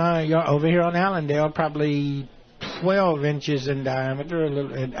tree in my yard over here on Allendale, probably 12 inches in diameter.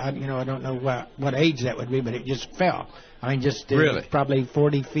 I don't know what age that would be, but it just fell. I mean, really? Probably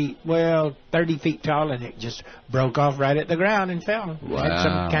 40 feet, 30 feet tall, and it just broke off right at the ground and fell. Wow. Had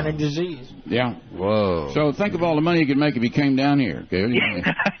some kind of disease. Yeah. Whoa. So think of all the money you could make if you came down here. Okay?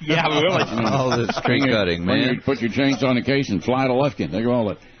 Yeah, really. All this tree cutting, man. You put your chainsaw in the case and fly to Lufkin. Think of all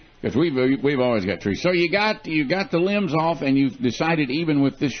that. Because we've always got trees. So you got the limbs off, and you've decided even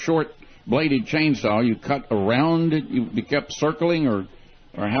with this short bladed chainsaw, you cut around it. You kept circling, or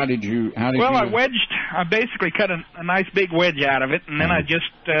how did you? I basically cut a nice big wedge out of it, and then I just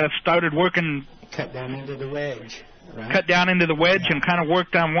started working. Cut down into the wedge. Right? Cut down into the wedge and kind of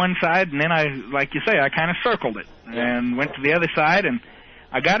worked on one side, and then I kind of circled it and went to the other side, and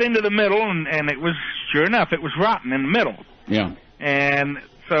I got into the middle, and it was, sure enough, it was rotten in the middle. Yeah. And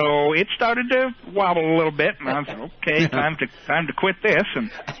so it started to wobble a little bit, and I was okay, time to quit this,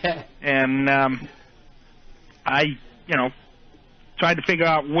 and I tried to figure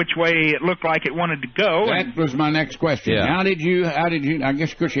out which way it looked like it wanted to go. That was my next question. Yeah. How did you? I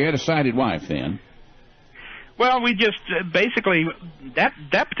guess because you had a sighted wife then. Well, we just basically that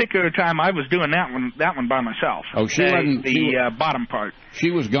particular time I was doing that one by myself. Oh, she wasn't the bottom part. She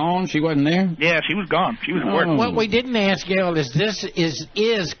was gone. She wasn't there. Yeah, she was gone. She was working. What we didn't ask, Gail,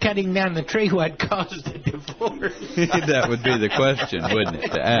 is cutting down the tree what caused the divorce? That would be the question, wouldn't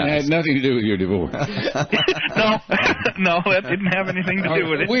it? To ask. It had nothing to do with your divorce. No, that didn't have anything to do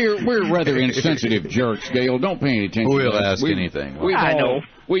with it. We're rather insensitive jerks, Gail. Don't pay any attention. We'll ask anything. I know.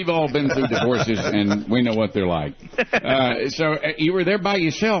 We've all been through divorces, and we know what they're like. So you were there by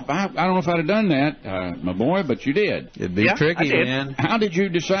yourself. I don't know if I'd have done that, my boy, but you did. It'd be tricky, man. How did you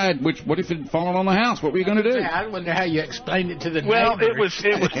decide what if it had fallen on the house? What were you going to do? I wonder how you explained it to the Well, neighbors.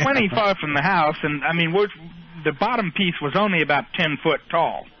 it was plenty far from the house, and I mean, the bottom piece was only about 10 foot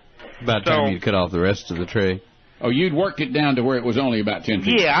tall. About time you cut off the rest of the tree. Oh, you'd worked it down to where it was only about 10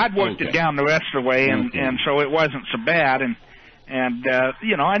 feet. Yeah, I'd worked it down the rest of the way, and so it wasn't so bad. And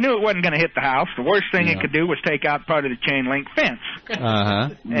I knew it wasn't going to hit the house. The worst thing it could do was take out part of the chain link fence.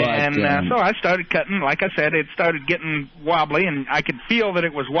 So I started cutting. Like I said, it started getting wobbly, and I could feel that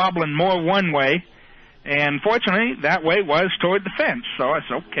it was wobbling more one way. And fortunately, that way was toward the fence. So I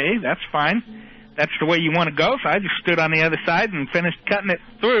said, okay, that's fine. That's the way you want to go. So I just stood on the other side and finished cutting it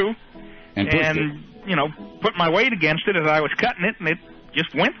through. And put my weight against it as I was cutting it, and it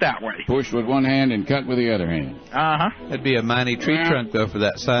just went that way. Push with one hand and cut with the other hand. That'd be a mighty tree trunk, though, for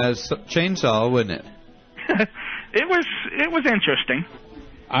that size chainsaw, wouldn't it? It was interesting.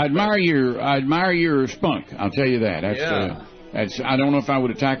 I admire your spunk. I'll tell you that. That's I don't know if I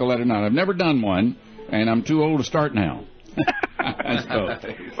would have tackled that or not. I've never done one, and I'm too old to start now. I suppose.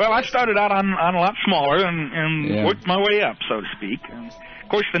 Well, I started out on a lot smaller and worked my way up, so to speak. Of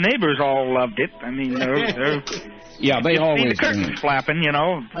course, the neighbors all loved it. I mean, they're they always see the curtains flapping,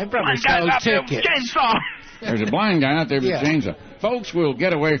 My brother sold tickets. Chainsaw. There's a blind guy out there with a chainsaw. Folks will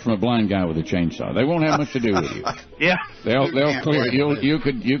get away from a blind guy with a chainsaw. They won't have much to do with you. Yeah. They'll clear it. You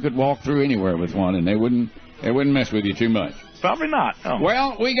could walk through anywhere with one, and they wouldn't mess with you too much. Probably not. Oh.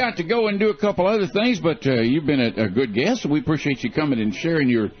 Well, we got to go and do a couple other things, but you've been a good guest, so we appreciate you coming and sharing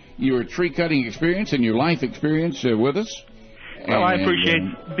your tree cutting experience and your life experience with us. Well, I appreciate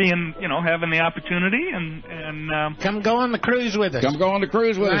being, having the opportunity and come go on the cruise with us. Come go on the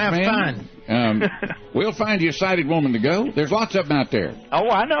cruise with us, man. Have fun. We'll find you a sighted woman to go. There's lots of them out there. Oh,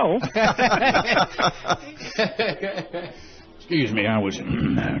 I know. Excuse me, I was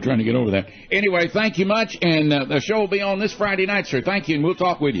trying to get over that. Anyway, thank you much, and the show will be on this Friday night, sir. Thank you, and we'll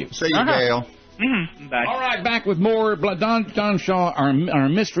talk with you. See you, Gail. Bye. All right, back with more Don Shaw, our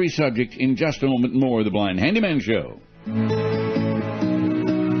mystery subject, in just a moment more of the Blind Handyman Show.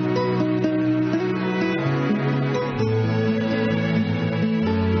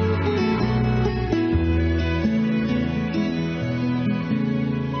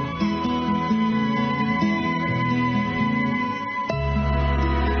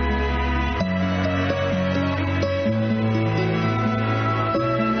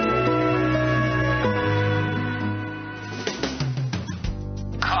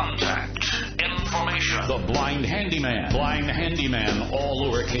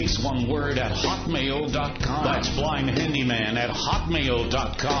 One word at hotmail.com. That's blindhandyman at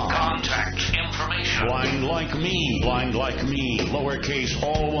hotmail.com. Contact information. Blind like me, lowercase,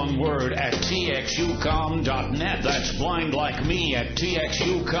 all one word at txucom.net. That's blind like me at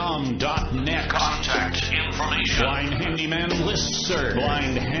txucom.net. Contact information. Blind Handyman listserv.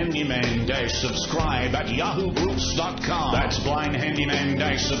 Blind Handyman -subscribe at yahoogroups.com. That's blind handyman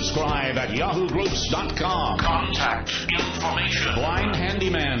 -subscribe at yahoogroups.com. Contact information. Blind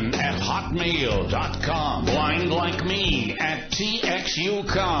Handyman at hotmail.com. Blind like me at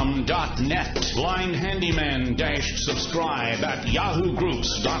txucom.net. Blind Handyman -subscribe at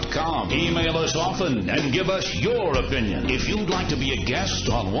yahoogroups.com. Email us often and give us your opinion. If you'd like to be a guest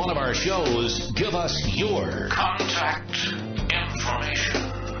on one of our shows, give us your contact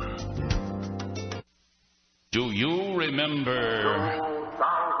information. Do you remember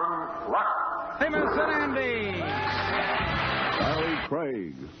Simmons and Andy? Larry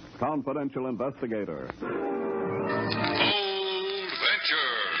Craig, confidential investigator. Old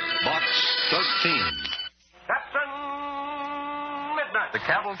Venture, Box 13. Captain Midnight, the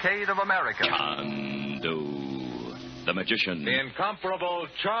Cavalcade of America. Kondo, the Magician. The incomparable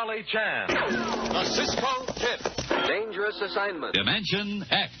Charlie Chan. The Cisco Kid. Dangerous Assignment. Dimension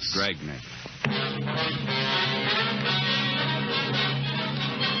X. Dragnet.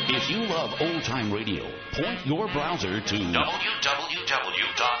 If you love old-time radio, point your browser to www.otrcat.com.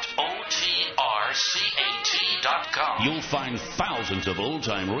 TXUcom.net. You'll find thousands of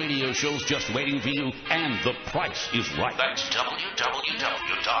old-time radio shows just waiting for you, and the price is right. That's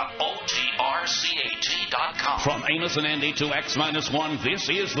www.otrcat.com. From Amos and Andy to X-1, this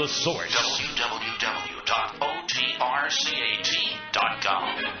is The Source.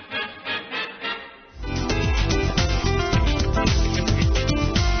 www.otrcat.com.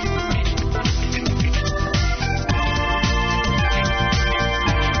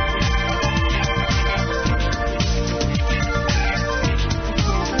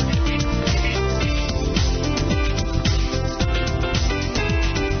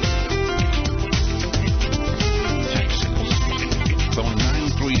 Phone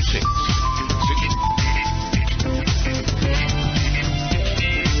 936.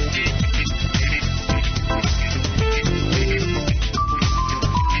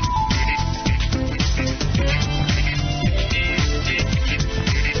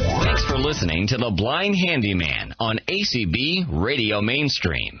 Thanks for listening to The Blind Handyman on ACB Radio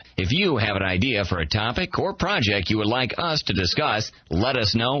Mainstream. If you have an idea for a topic or project you would like us to discuss, let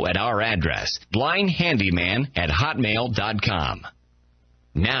us know at our address, blindhandyman@hotmail.com.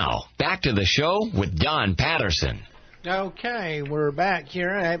 Now, back to the show with Don Patterson. Okay, we're back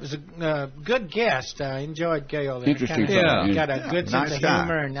here. It was a good guest. I enjoyed Gail there. Interesting. Got a good sense Nice of guy.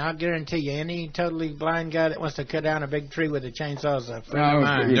 humor, and I'll guarantee you, any totally blind guy that wants to cut down a big tree with a chainsaw is a friend of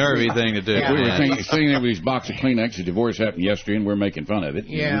mine. Nervy thing to do. Yeah. We were sitting there with these box of Kleenex. A divorce happened yesterday, and we're making fun of it.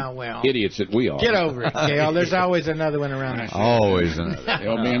 Yeah, well. Idiots that we are. Get over it, Gail. There's always another one around. Always another.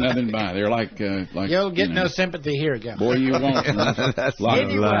 There'll be nothing by. They're like You'll get no sympathy here, Gail. Boy, you won't. That's lot a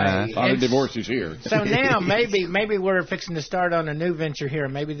of, lie. lot of divorces here. So now maybe we're fixing to start on a new venture here.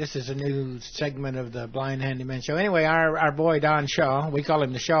 Maybe this is a new segment of the Blind Handyman Show. Anyway, our boy Don Shaw, we call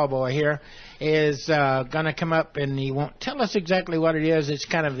him the Shaw Boy here, is going to come up, and he won't tell us exactly what it is. It's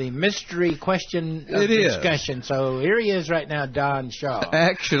kind of the mystery question of It is. discussion. So here he is right now, Don Shaw.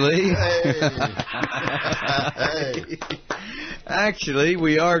 Actually, actually,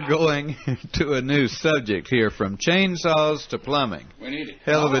 we are going to a new subject here, from chainsaws to plumbing. We need it.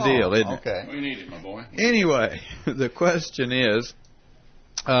 Hell of a deal, isn't it? Okay. We need it, my boy. Anyway, the question is,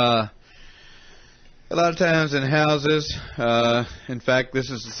 a lot of times in houses, in fact, this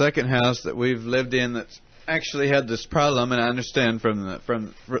is the second house that we've lived in that's actually had this problem, and I understand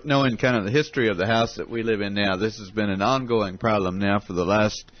from knowing kind of the history of the house that we live in now, this has been an ongoing problem now for the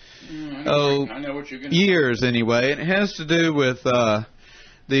last I know what you're gonna years anyway, and it has to do with the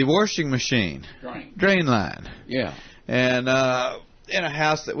washing machine drain line. Yeah. And in a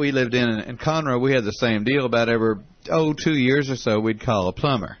house that we lived in Conroe, we had the same deal. About every 2 years or so, we'd call a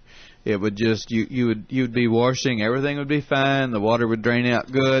plumber. It would just you'd be washing, everything would be fine, the water would drain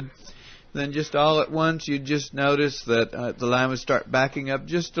out good. Then just all at once, you'd just notice that the line would start backing up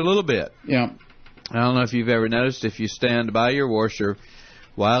just a little bit. Yeah. I don't know if you've ever noticed, if you stand by your washer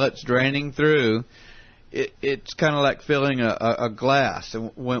while it's draining through, it's kind of like filling a glass.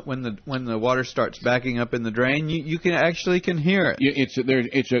 And when the water starts backing up in the drain, you can hear it. It's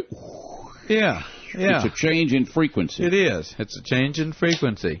a Yeah. It's a change in frequency. It is. It's a change in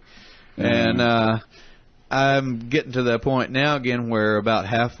frequency. And I'm getting to that point now again where about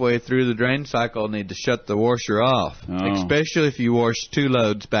halfway through the drain cycle, I need to shut the washer off, especially if you wash 2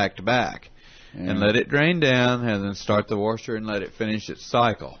 loads back to back, and let it drain down, and then start the washer and let it finish its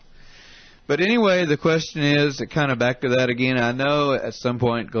cycle. But anyway, the question is, kind of back to that again, I know at some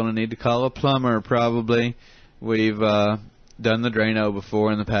point going to need to call a plumber probably. We've done the Drano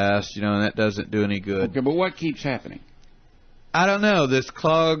before in the past, and that doesn't do any good. Okay, but what keeps happening? I don't know. This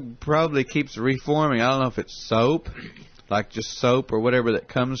clog probably keeps reforming. I don't know if it's soap, like just soap or whatever that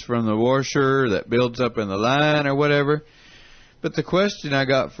comes from the washer that builds up in the line or whatever. But the question I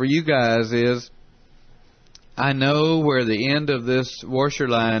got for you guys is, I know where the end of this washer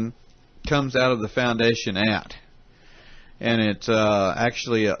line comes out of the foundation at. And it's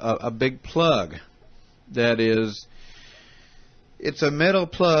actually a big plug that is, it's a metal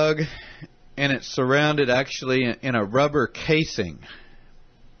plug, and it's surrounded actually in a rubber casing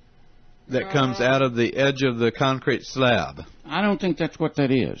that comes out of the edge of the concrete slab. I don't think that's what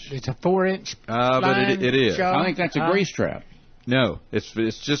that is. It's a 4-inch but it is. I think that's a grease trap. No, it's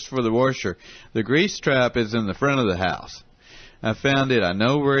just for the washer. The grease trap is in the front of the house. I found it. I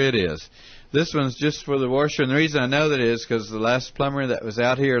know where it is. This one's just for the washer, and the reason I know that is because the last plumber that was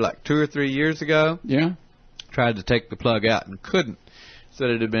out here like 2 or 3 years ago tried to take the plug out and couldn't. Said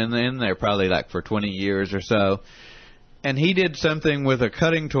it had been in there probably like for 20 years or so. And he did something with a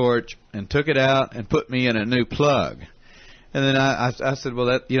cutting torch and took it out and put me in a new plug. And then I said, well,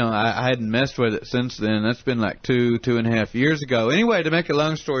 that I hadn't messed with it since then. That's been like 2.5 years ago. Anyway, to make a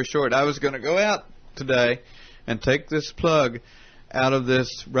long story short, I was going to go out today and take this plug out of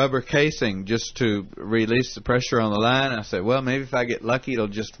this rubber casing just to release the pressure on the line. I said, well, maybe if I get lucky, it'll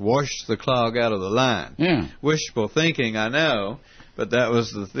just wash the clog out of the line. Yeah. Wishful thinking, I know, but that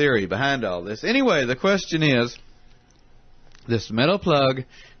was the theory behind all this. Anyway, the question is, this metal plug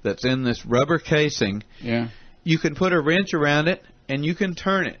that's in this rubber casing, you can put a wrench around it, and you can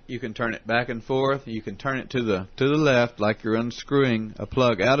turn it. You can turn it back and forth. You can turn it to the left like you're unscrewing a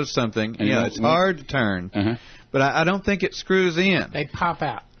plug out of something. And it's hard to turn. But I don't think it screws in. They pop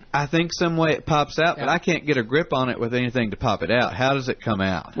out. I think some way it pops out, but I can't get a grip on it with anything to pop it out. How does it come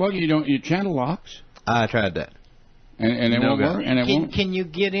out? Well, you channel locks. I tried that. And it won't work? And it won't? Can you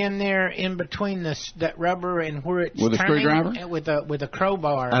get in there in between that rubber and where it's with a turning? Screwdriver? With a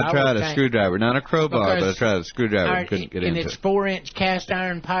crowbar. I tried a screwdriver, not a crowbar, but I tried a screwdriver and couldn't get into it. And it's 4-inch cast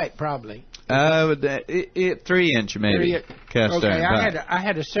iron pipe, probably. 3-inch maybe cast iron pipe. I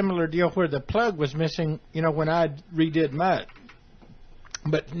had a similar deal where the plug was missing, when I redid mine.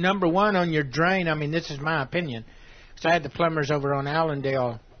 But number one on your drain, I mean, this is my opinion, because I had the plumbers over on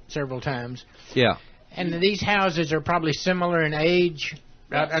Allendale several times. Yeah. And these houses are probably similar in age.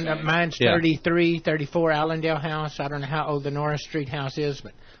 Mine's 33, 34 Allendale house. I don't know how old the Norris Street house is,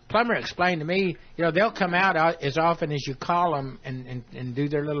 but plumber explained to me, they'll come out as often as you call them and do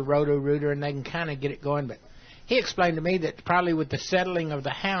their little roto-rooter, and they can kind of get it going. But he explained to me that probably with the settling of the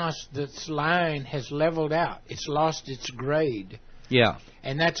house, this line has leveled out. It's lost its grade. Yeah.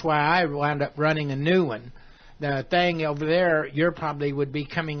 And that's why I wound up running a new one. The thing over there, you probably would be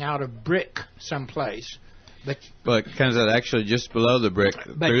coming out of brick someplace. But comes out actually just below the brick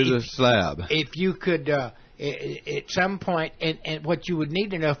through the slab. If you could, at some point, and what you would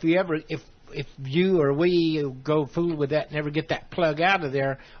need to know if you or we go fool with that and never get that plug out of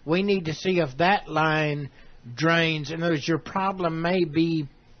there, we need to see if that line drains. In other words, your problem may be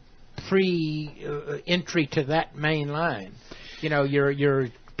pre-entry to that main line. Your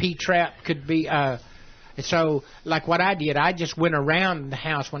P-trap could be. So, like what I did, I just went around the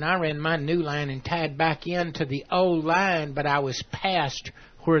house when I ran my new line and tied back into the old line, but I was past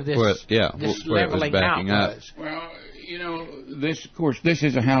where this leveling out was. Well, this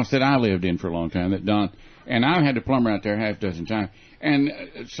is a house that I lived in for a long time, that Don, and I had a plumber out there half a dozen times, and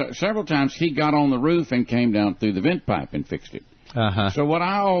several times he got on the roof and came down through the vent pipe and fixed it. So what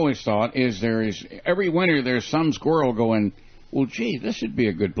I always thought is every winter there's some squirrel going, well, gee, this would be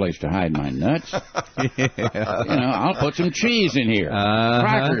a good place to hide my nuts. I'll put some cheese in here,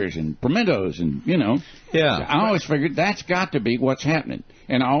 crackers and pimentos, and Yeah. I always figured that's got to be what's happening,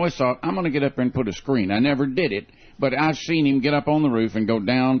 and I always thought I'm going to get up there and put a screen. I never did it, but I've seen him get up on the roof and go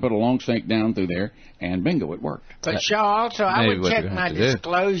down, put a long snake down through there, and bingo, it worked. But Shaw, also, I would check my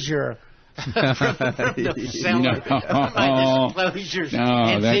disclosure. from the seller, my disclosures,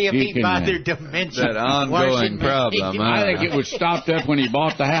 and see if he bothered to mention that ongoing problem. I think it was stopped up when he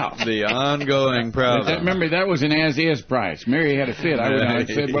bought the house. The ongoing problem. Remember, that was an as-is price. Mary had a fit. I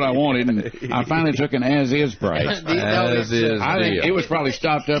said what I wanted, and I finally took an as-is price. I think it was probably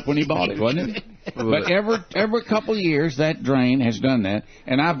stopped up when he bought it, wasn't it? But every couple of years, that drain has done that,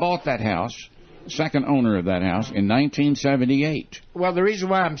 and I bought that house. Second owner of that house in 1978. Well, the reason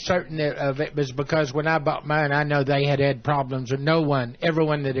why I'm certain of it was because when I bought mine, I know they had problems, and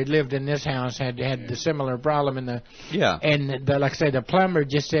everyone that had lived in this house had the similar problem. And like I say, the plumber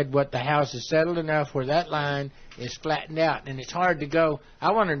just said the house is settled enough where that line is flattened out, and it's hard to go.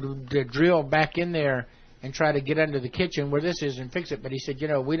 I wanted to drill back in there and try to get under the kitchen where this is and fix it, but he said,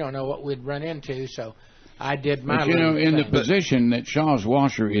 we don't know what we'd run into, so I did my in the position that Shaw's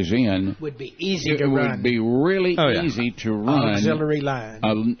washer is in, would be easy to run. It would be really easy to run auxiliary line,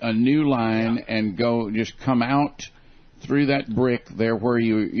 a new line, and just come out through that brick there where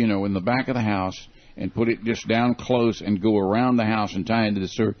in the back of the house, and put it just down close and go around the house and tie into the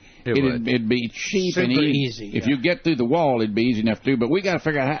sewer. It'd be cheap and easy. If you get through the wall, it'd be easy enough to do. But we got to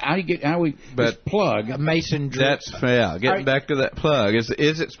figure out how we plug a mason drill. Getting back to that plug. Is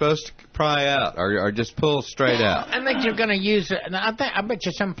it supposed to pry out or just pull straight out? I think you're going to use it. And I bet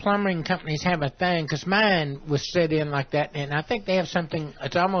you some plumbing companies have a thing, because mine was set in like that, and I think they have something.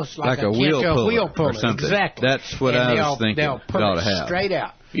 It's almost like a wheel puller or something. Exactly. That's what I was thinking. They'll pull it straight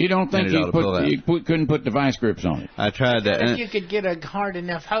out. You don't think you couldn't put device grips on it? I tried that. If you could get a hard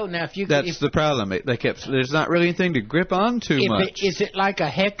enough hole. Now, that's the problem. There's not really anything to grip on too much. Is it like a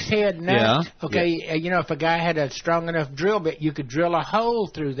hex head nut? Yeah. Okay. Yeah. If a guy had a strong enough drill bit, you could drill a hole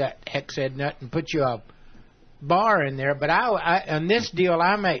through that hex head nut and put you a bar in there. But on this deal,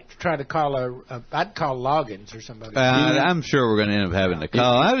 I might try to call I'd call Loggins or somebody. I'm sure we're going to end up having to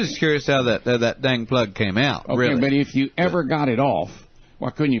call. I was just curious how that dang plug came out. Okay, really. But if you ever got it off,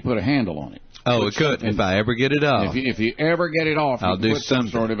 why couldn't you put a handle on it? Oh, it could. If I ever get it off. If you ever get it off, I'll you can do put some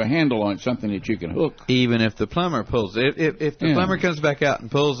something. sort of a handle on it, something that you can hook. Even if the plumber pulls it. If the plumber comes back out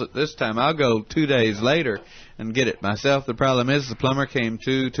and pulls it this time, I'll go 2 days later and get it myself. The problem is the plumber came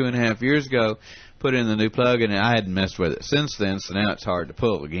 2.5 years ago, put in the new plug, and I hadn't messed with it since then, so now it's hard to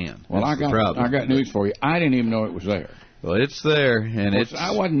pull again. Well, That's I the problem. got news for you. I didn't even know it was there. Well, it's there, and Of course,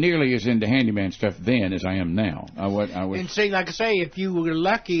 I wasn't nearly as into handyman stuff then as I am now. I was. And see, like I say, if you were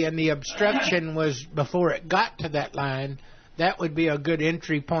lucky and the obstruction was before it got to that line, that would be a good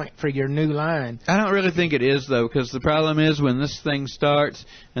entry point for your new line. I don't really think it is, though, because the problem is when this thing starts,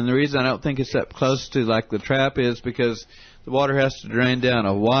 and the reason I don't think it's up close to like the trap is because the water has to drain down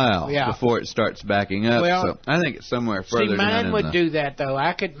a while before it starts backing up. Well, so I think it's somewhere further see, down mine in would the... do that, though.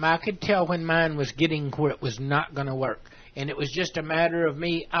 I could tell when mine was getting where it was not going to work. And it was just a matter of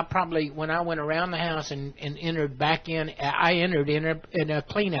me. I probably, when I went around the house and entered back in, I entered in a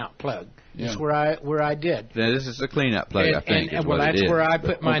clean-out plug. That's where I did. Now, this is a clean-up plug, I think, is well, what it that's is. where I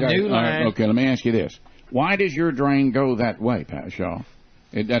put my new line. Okay, let me ask you this. Why does your drain go that way, Pat Shaw?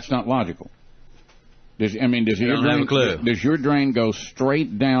 That's not logical. Does your drain go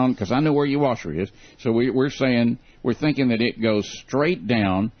straight down? Because I know where your washer is. So we're thinking that it goes straight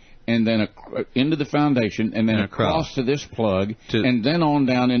down and then into the foundation and then across to this plug and then on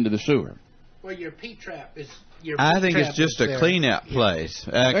down into the sewer. Well, your P-trap is... I think it's just a clean-out place,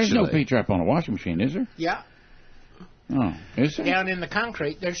 actually. There's no P-trap on a washing machine, is there? Yeah. Oh, is there? Down in the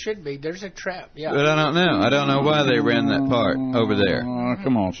concrete, there should be. There's a trap, yeah. But I don't know. I don't know why they ran that part over there.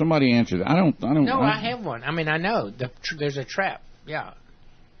 Come on, somebody answer that. I don't. No, I have one. I mean, I know. There's a trap, yeah.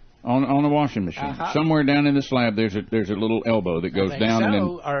 On a washing machine. Somewhere down in the slab, there's a little elbow that goes down. And then...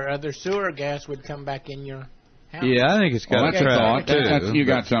 or other sewer gas would come back in your house. Yeah, I think it's got a trap, too. You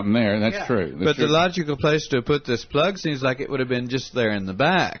got something there. That's true. But the logical place to put this plug seems like it would have been just there in the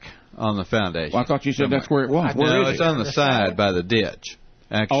back on the foundation. Well, I thought you said that's where it was. No, it's on the side by the ditch.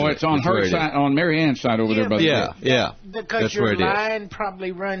 Actually, oh, it's on her side, on Mary Ann's side over there by the ditch. Yeah. Because that's your line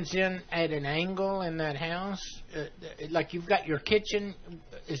probably runs in at an angle in that house. Like you've got your kitchen.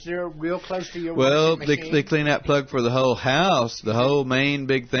 Is there real close to your washing machine? They clean that plug for the whole house. The whole main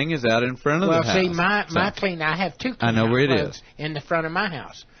big thing is out in front of the house. Well, see, I have two I know where it plugs is. in the front of my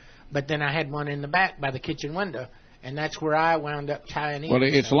house. But then I had one in the back by the kitchen window. And that's where I wound up tying in. Well,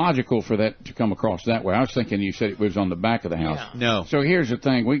 it's logical for that to come across that way. I was thinking you said it was on the back of the house. Yeah. No. So here's the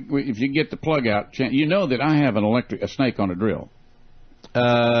thing. If you get the plug out, you know that I have a snake on a drill.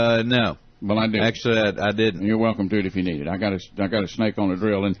 No. Well, I do. Actually, I didn't. You're welcome to it if you need it. I got a snake on a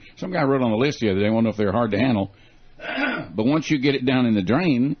drill, and some guy wrote on the list the other day. I wonder if they're hard to handle. But once you get it down in the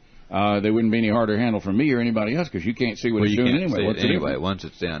drain, they wouldn't be any harder to handle for me or anybody else because you can't see what it's doing anyway. Once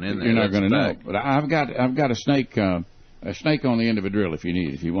it's down in there, you're not going to know. But I've got a snake on the end of a drill if you need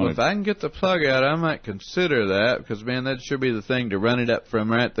it. If you want. Well, if I can get the plug out, I might consider that because man, that should be the thing to run it up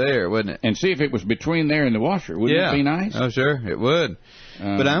from right there, wouldn't it? And see if it was between there and the washer. Wouldn't it be nice? Oh, sure, it would.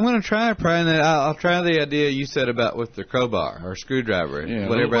 But I'm going to try prying that. I'll try the idea you said about with the crowbar or screwdriver,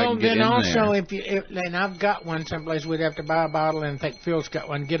 whatever I can get in there. Well, then also, and I've got one someplace, we'd have to buy a bottle, and I think Phil's got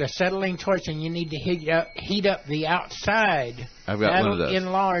one. Get a acetylene torch, and you need to heat up the outside. I've got one of those.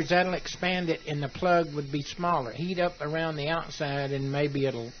 Enlarge, that'll expand it, and the plug would be smaller. Heat up around the outside, and maybe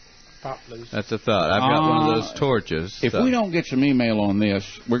it'll pop loose. That's a thought. I've got one of those torches. If we don't get some email on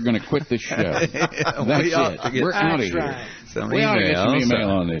this, we're going to quit this show. That's it. We're out of here. We ought to get some email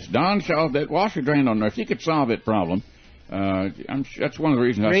on this. Don Shaw, that washer drain on there, if you could solve that problem, that's one of the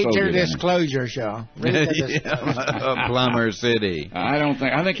reasons I sold you. Read your disclosure, Shaw. Plumber City.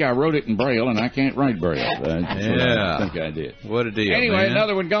 I think I wrote it in Braille, and I can't write Braille. I think I did. What a deal, Anyway, man.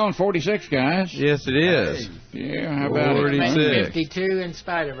 another one gone, 46, guys. Yes, it is. Yeah, how about 46. 52 in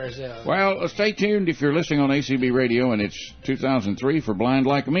spite of ourselves. Well, stay tuned if you're listening on ACB Radio, and it's 2003 for Blind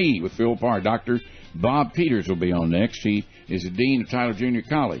Like Me with Phil Parr. Dr. Bob Peters will be on next. He is the dean of Tyler Junior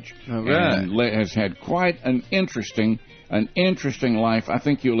College. All right. And has had quite an interesting life. I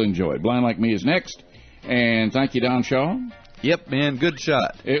think you'll enjoy it. Blind Like Me is next. And thank you, Don Shaw. Yep, man, good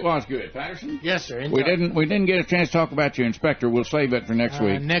shot. It was good. Patterson? Yes, sir. We didn't get a chance to talk about your inspector. We'll save it for next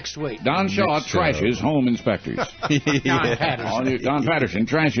week. Next week. Don Shaw trashes home inspectors. Don Patterson. Don Patterson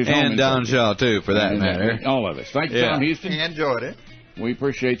trashes home inspectors. And Don Shaw, too, for that matter. All of us. Thank you, Tom Houston. Enjoyed it. We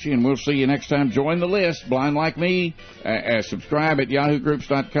appreciate you, and we'll see you next time. Join the list. Blind Like Me. Subscribe at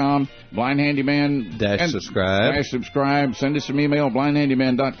yahoogroups.com. Blind Handyman. Subscribe. Subscribe. Send us some email.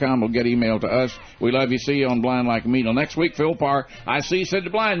 blindhandyman.com will get email to us. We love you. See you on Blind Like Me. Till next week, Phil Parr. I see, said the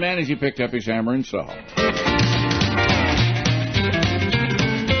blind man as he picked up his hammer and saw.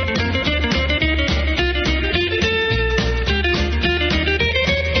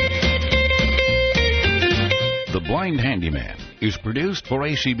 Blind Handyman is produced for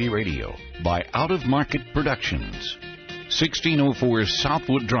ACB Radio by Out of Market Productions. 1604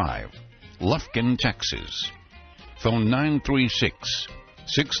 Southwood Drive, Lufkin, Texas. Phone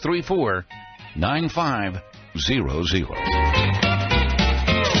 936-634-9500.